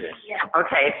perfect ending.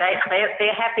 Okay,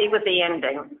 they're happy with the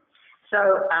ending.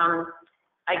 So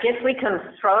I guess we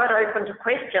can throw it open to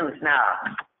questions now.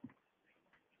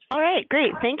 All right,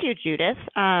 great. Thank you, Judith.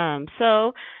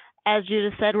 So as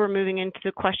Judith said, we're moving into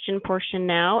the question portion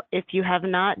now. If you have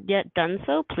not yet done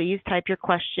so, please type your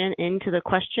question into the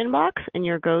question box in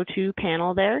your go-to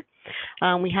panel there.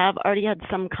 We have already had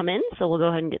some come in, so we'll go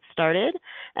ahead and get started.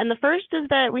 And the first is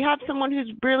that we have someone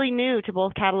who's really new to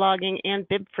both cataloging and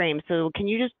BibFrame. So can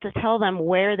you just tell them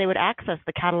where they would access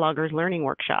the Cataloger's Learning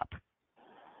Workshop?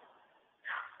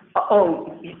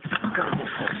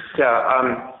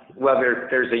 Well,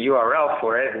 there's a URL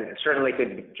for it, and certainly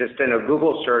could just in a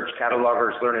Google search,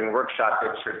 Cataloger's Learning Workshop,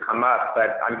 it should come up.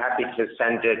 But I'm happy to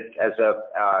send it as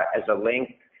a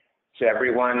link to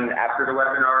everyone after the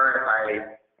webinar,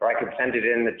 or I could send it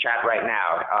in the chat right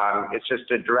now. It's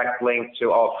just a direct link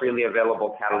to all freely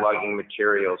available cataloging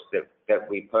materials that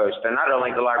we post, and not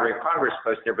only the Library of Congress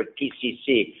posts there, but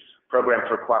PCC, Program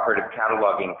for Cooperative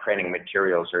Cataloging training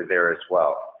materials, are there as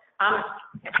well.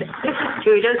 This is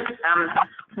Judith.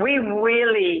 We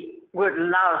really would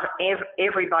love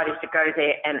everybody to go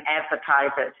there and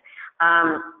advertise it.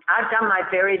 I've done my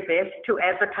very best to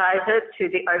advertise it to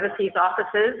the overseas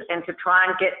offices and to try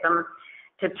and get them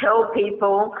to tell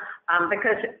people,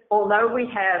 because although we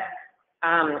have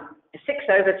 6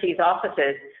 overseas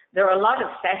offices, there are a lot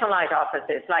of satellite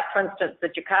offices. Like, for instance, the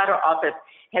Jakarta office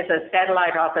has a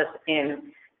satellite office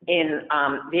in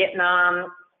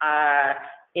Vietnam,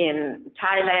 in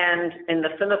Thailand, in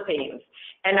the Philippines.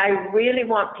 And I really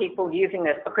want people using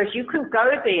this, because you can go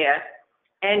there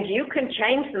and you can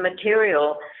change the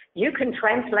material, you can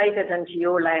translate it into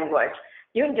your language,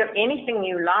 you can do anything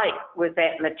you like with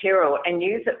that material and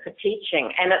use it for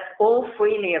teaching, and it's all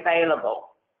freely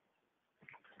available.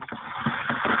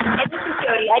 And this is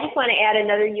Jodi. I just want to add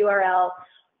another URL.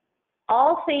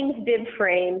 All things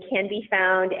BibFrame can be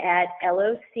found at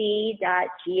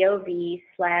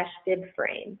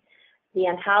LOC.GOV/BibFrame. The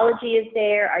ontology is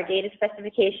there, our data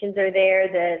specifications are there,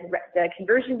 the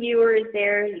conversion viewer is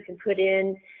there. You can put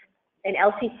in an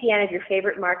LCCN of your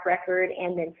favorite MARC record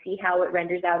and then see how it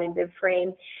renders out in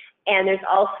BibFrame. And there's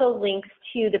also links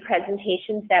to the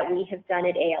presentations that we have done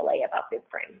at ALA about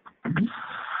BibFrame.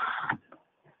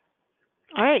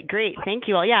 All right, great. Thank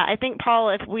you all. Yeah, I think, Paul,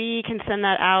 if we can send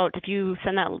that out, if you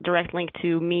send that direct link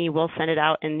to me, we'll send it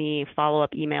out in the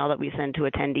follow-up email that we send to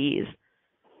attendees.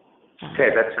 Okay,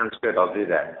 that sounds good. I'll do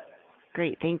that.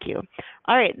 Great, thank you.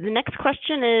 All right, the next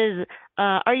question is,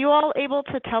 are you all able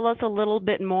to tell us a little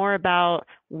bit more about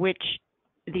I'm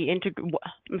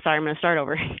sorry, I'm going to start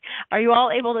over. Are you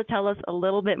all able to tell us a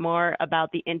little bit more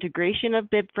about the integration of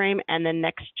BibFrame and the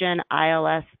next-gen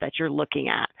ILS that you're looking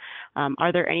at?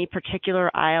 Are there any particular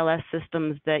ILS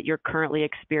systems that you're currently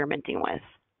experimenting with?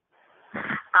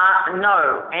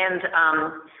 No, and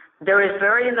there is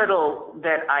very little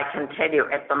that I can tell you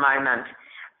at the moment.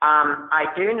 I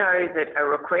do know that a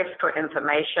request for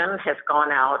information has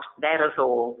gone out. That is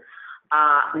all.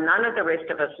 None of the rest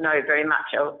of us know very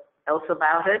much else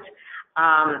about it.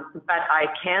 But I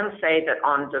can say that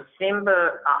on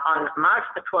March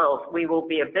the 12th, we will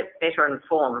be a bit better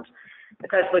informed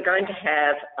because we're going to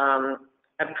have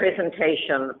a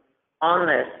presentation on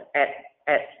this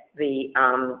at the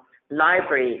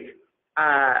library.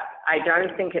 I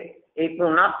don't think it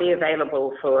will not be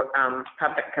available for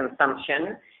public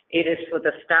consumption. It is for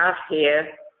the staff here,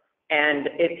 and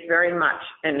it's very much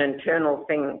an internal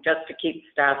thing just to keep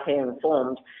staff here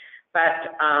informed.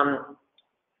 But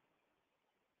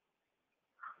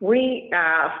we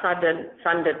are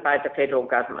funded by the federal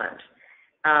government.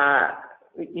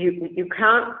 You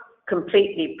can't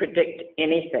completely predict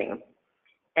anything.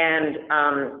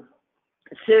 And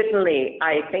certainly,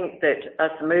 I think that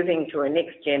us moving to a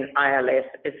next-gen ILS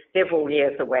is several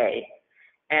years away.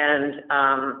 And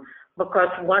because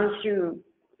once you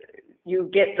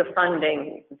get the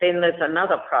funding, then there's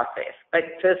another process. But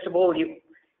first of all,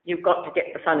 you've got to get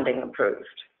the funding approved.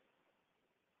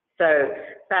 So,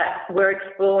 but we're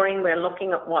exploring, we're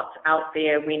looking at what's out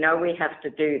there. We know we have to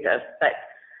do this, but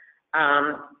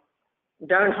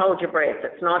don't hold your breath.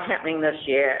 It's not happening this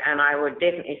year, and I would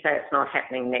definitely say it's not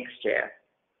happening next year.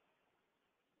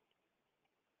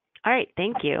 All right,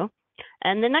 thank you.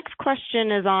 And the next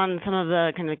question is on some of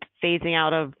the kind of phasing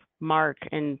out of MARC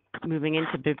and moving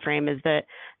into BibFrame. Is that,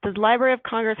 does Library of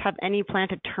Congress have any plan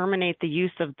to terminate the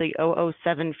use of the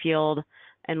 007 field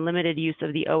and limited use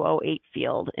of the 008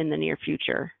 field in the near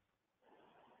future?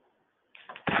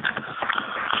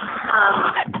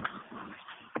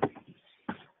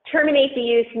 Terminate the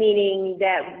use meaning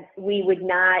that we would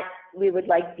like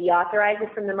deauthorize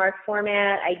it from the MARC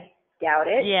format? I doubt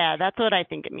it. Yeah, that's what I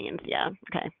think it means. Yeah,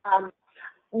 okay.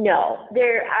 No,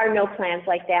 there are no plans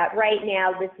like that. Right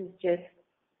now, this is just,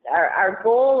 our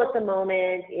goal at the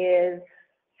moment is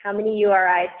how many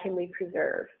URIs can we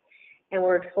preserve? And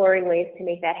we're exploring ways to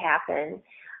make that happen.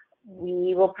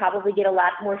 We will probably get a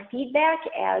lot more feedback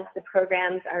as the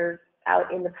programs are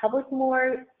out in the public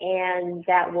more, and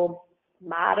that will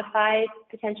modify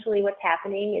potentially what's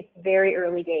happening. It's very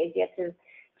early days yet to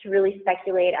really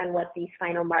speculate on what these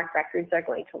final MARC records are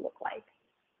going to look like.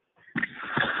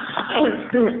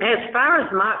 As far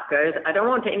as MARC goes, I don't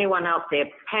want anyone out there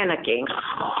panicking.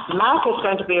 MARC is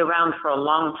going to be around for a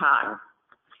long time,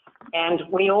 and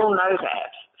we all know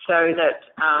that. So that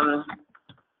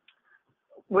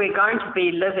we're going to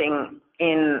be living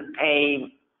in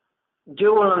a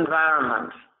dual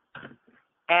environment,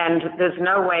 and there's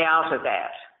no way out of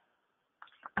that.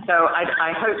 So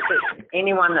I hope that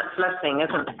anyone that's listening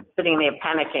isn't sitting there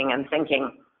panicking and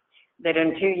thinking that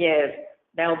in 2 years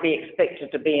they'll be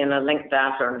expected to be in a linked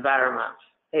data environment.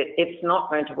 It's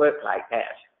not going to work like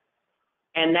that.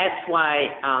 And that's why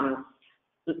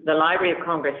the Library of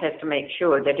Congress has to make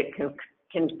sure that it can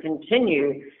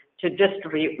continue to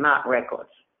distribute MARC records.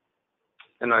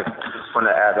 And I just want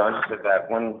to add on to that.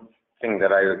 One thing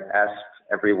that I ask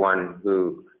everyone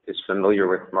who is familiar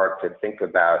with MARC to think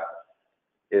about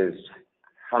is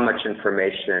how much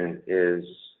information is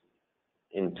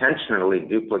intentionally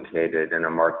duplicated in a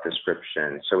MARC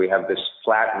description. So we have this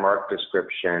flat MARC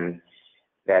description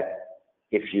that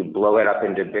if you blow it up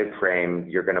into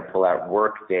BibFrame, you're going to pull out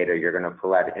work data, you're going to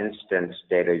pull out instance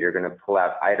data, you're going to pull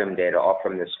out item data, all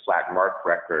from this flat MARC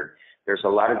record. There's a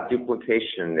lot of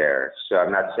duplication there. So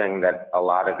I'm not saying that a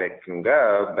lot of it can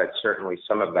go, but certainly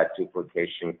some of that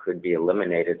duplication could be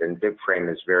eliminated. And BibFrame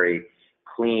is very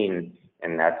clean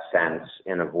in that sense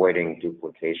in avoiding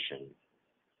duplication.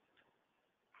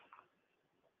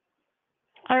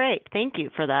 All right, thank you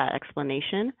for that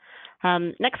explanation.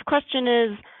 Next question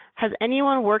is, has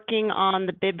anyone working on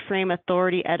the BibFrame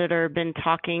Authority Editor been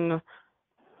talking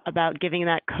about giving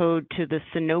that code to the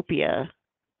Sinopia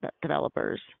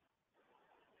developers?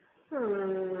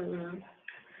 Trying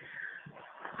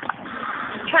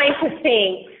to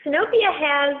think. Sinopia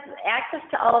has access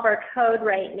to all of our code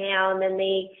right now, and then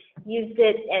they used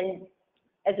it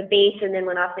as a base and then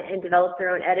went off and developed their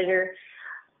own editor.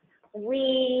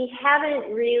 We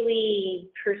haven't really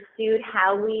pursued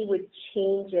how we would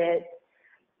change it.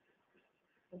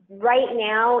 Right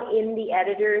now in the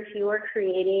editor, if you are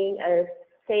creating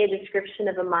say a description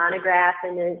of a monograph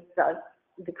and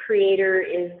the creator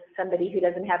is somebody who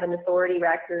doesn't have an authority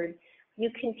record, you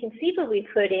can conceivably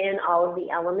put in all of the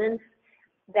elements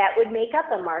that would make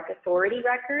up a MARC authority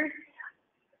record.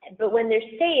 But when they're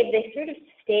saved, they sort of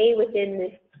stay within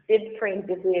this BibFrame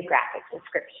bibliographic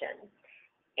description.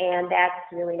 And that's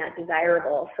really not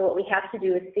desirable. So what we have to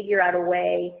do is figure out a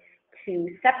way to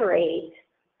separate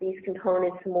these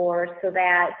components more so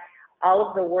that all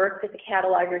of the work that the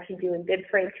cataloger can do in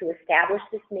BibFrame to establish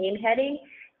this name heading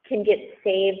can get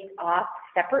saved off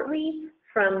separately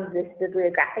from this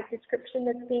bibliographic description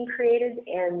that's being created.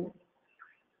 And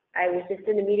I was just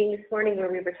in a meeting this morning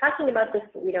where we were talking about this,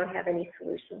 but we don't have any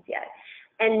solutions yet.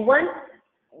 And once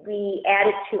we add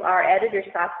it to our editor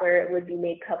software, it would be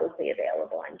made publicly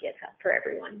available on GitHub for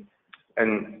everyone.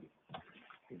 And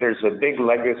there's a big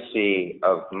legacy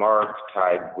of MARC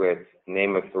tied with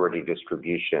name authority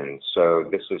distribution. So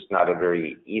this is not a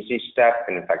very easy step.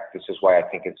 And in fact, this is why I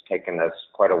think it's taken us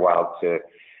quite a while to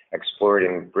explore it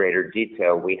in greater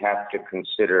detail. We have to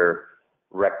consider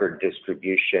record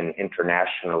distribution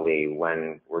internationally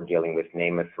when we're dealing with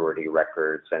name authority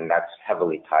records, and that's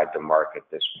heavily tied to MARC at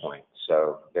this point.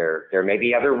 So there may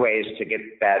be other ways to get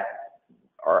that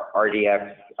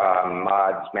RDF,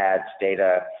 mods, MADs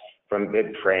data from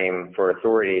BibFrame for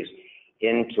authorities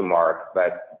into MARC,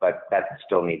 but that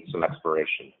still needs some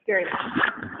exploration. Very much.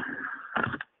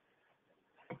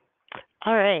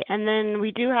 All right, and then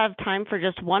we do have time for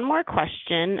just one more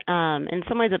question, in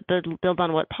some ways that build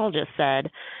on what Paul just said,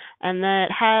 and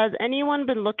that has anyone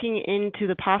been looking into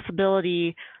the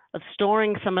possibility of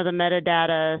storing some of the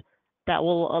metadata that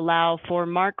will allow for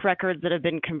MARC records that have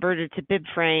been converted to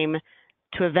BibFrame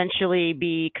to eventually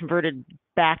be converted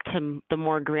back to the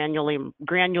more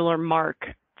granular MARC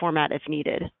format if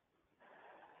needed?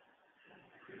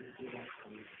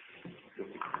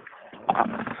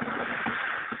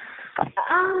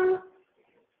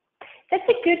 That's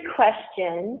a good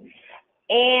question,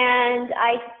 and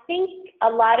I think a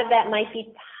lot of that might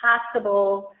be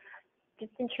possible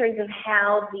just in terms of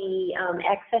how the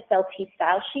XSLT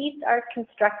style sheets are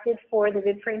constructed for the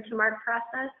BibFrame to MARC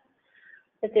process,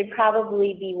 that there'd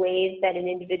probably be ways that an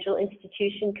individual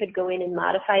institution could go in and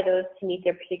modify those to meet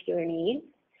their particular needs.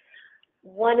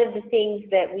 One of the things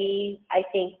that we, I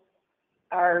think,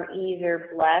 are either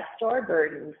blessed or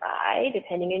burdened by,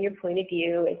 depending on your point of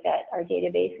view, is that our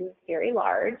database is very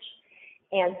large.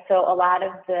 And so a lot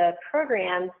of the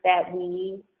programs that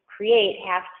we create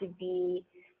have to be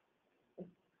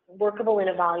workable in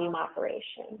a volume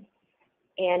operation.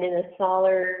 And in a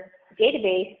smaller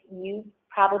database, you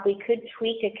probably could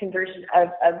tweak a conversion,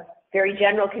 a very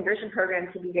general conversion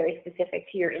program to be very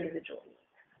specific to your individual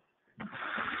needs.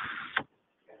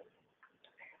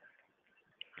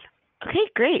 Okay,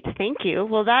 great. Thank you.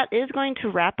 Well, that is going to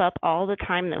wrap up all the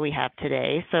time that we have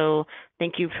today. So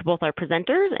thank you to both our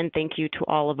presenters and thank you to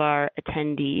all of our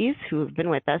attendees who have been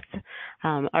with us.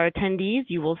 Our attendees,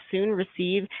 you will soon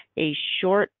receive a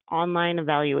short online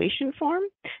evaluation form.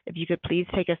 If you could please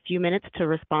take a few minutes to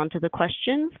respond to the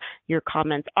questions. Your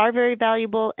comments are very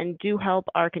valuable and do help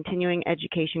our Continuing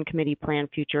Education Committee plan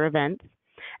future events.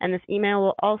 And this email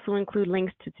will also include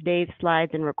links to today's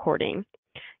slides and recording.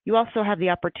 You also have the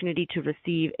opportunity to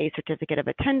receive a certificate of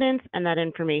attendance, and that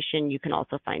information you can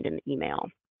also find in the email.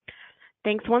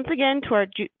 Thanks once again to our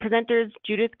presenters,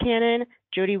 Judith Cannan,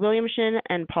 Jodi Williamschen,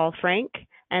 and Paul Frank.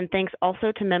 And thanks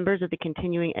also to members of the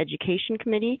Continuing Education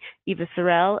Committee, Eva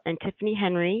Sorrell and Tiffany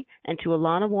Henry, and to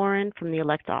Alana Warren from the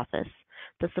ALCTS office.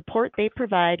 The support they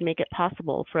provide make it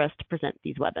possible for us to present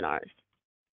these webinars.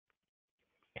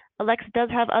 ALCTS does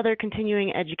have other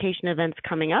continuing education events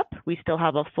coming up. We still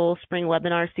have a full spring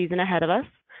webinar season ahead of us.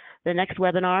 The next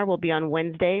webinar will be on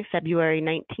Wednesday, February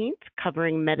 19th,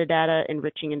 covering metadata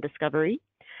enriching and discovery.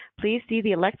 Please see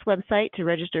the ALCTS website to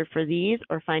register for these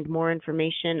or find more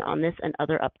information on this and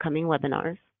other upcoming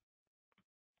webinars.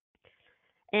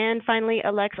 And finally,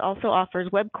 ALCTS also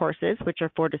offers web courses, which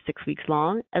are 4 to 6 weeks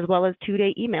long, as well as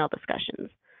 2-day email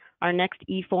discussions. Our next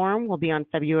e-forum will be on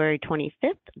February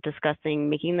 25th, discussing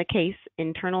making the case,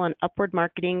 internal and upward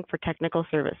marketing for technical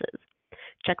services.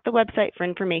 Check the website for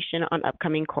information on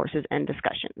upcoming courses and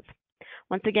discussions.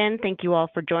 Once again, thank you all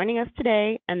for joining us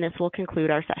today, and this will conclude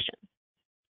our session.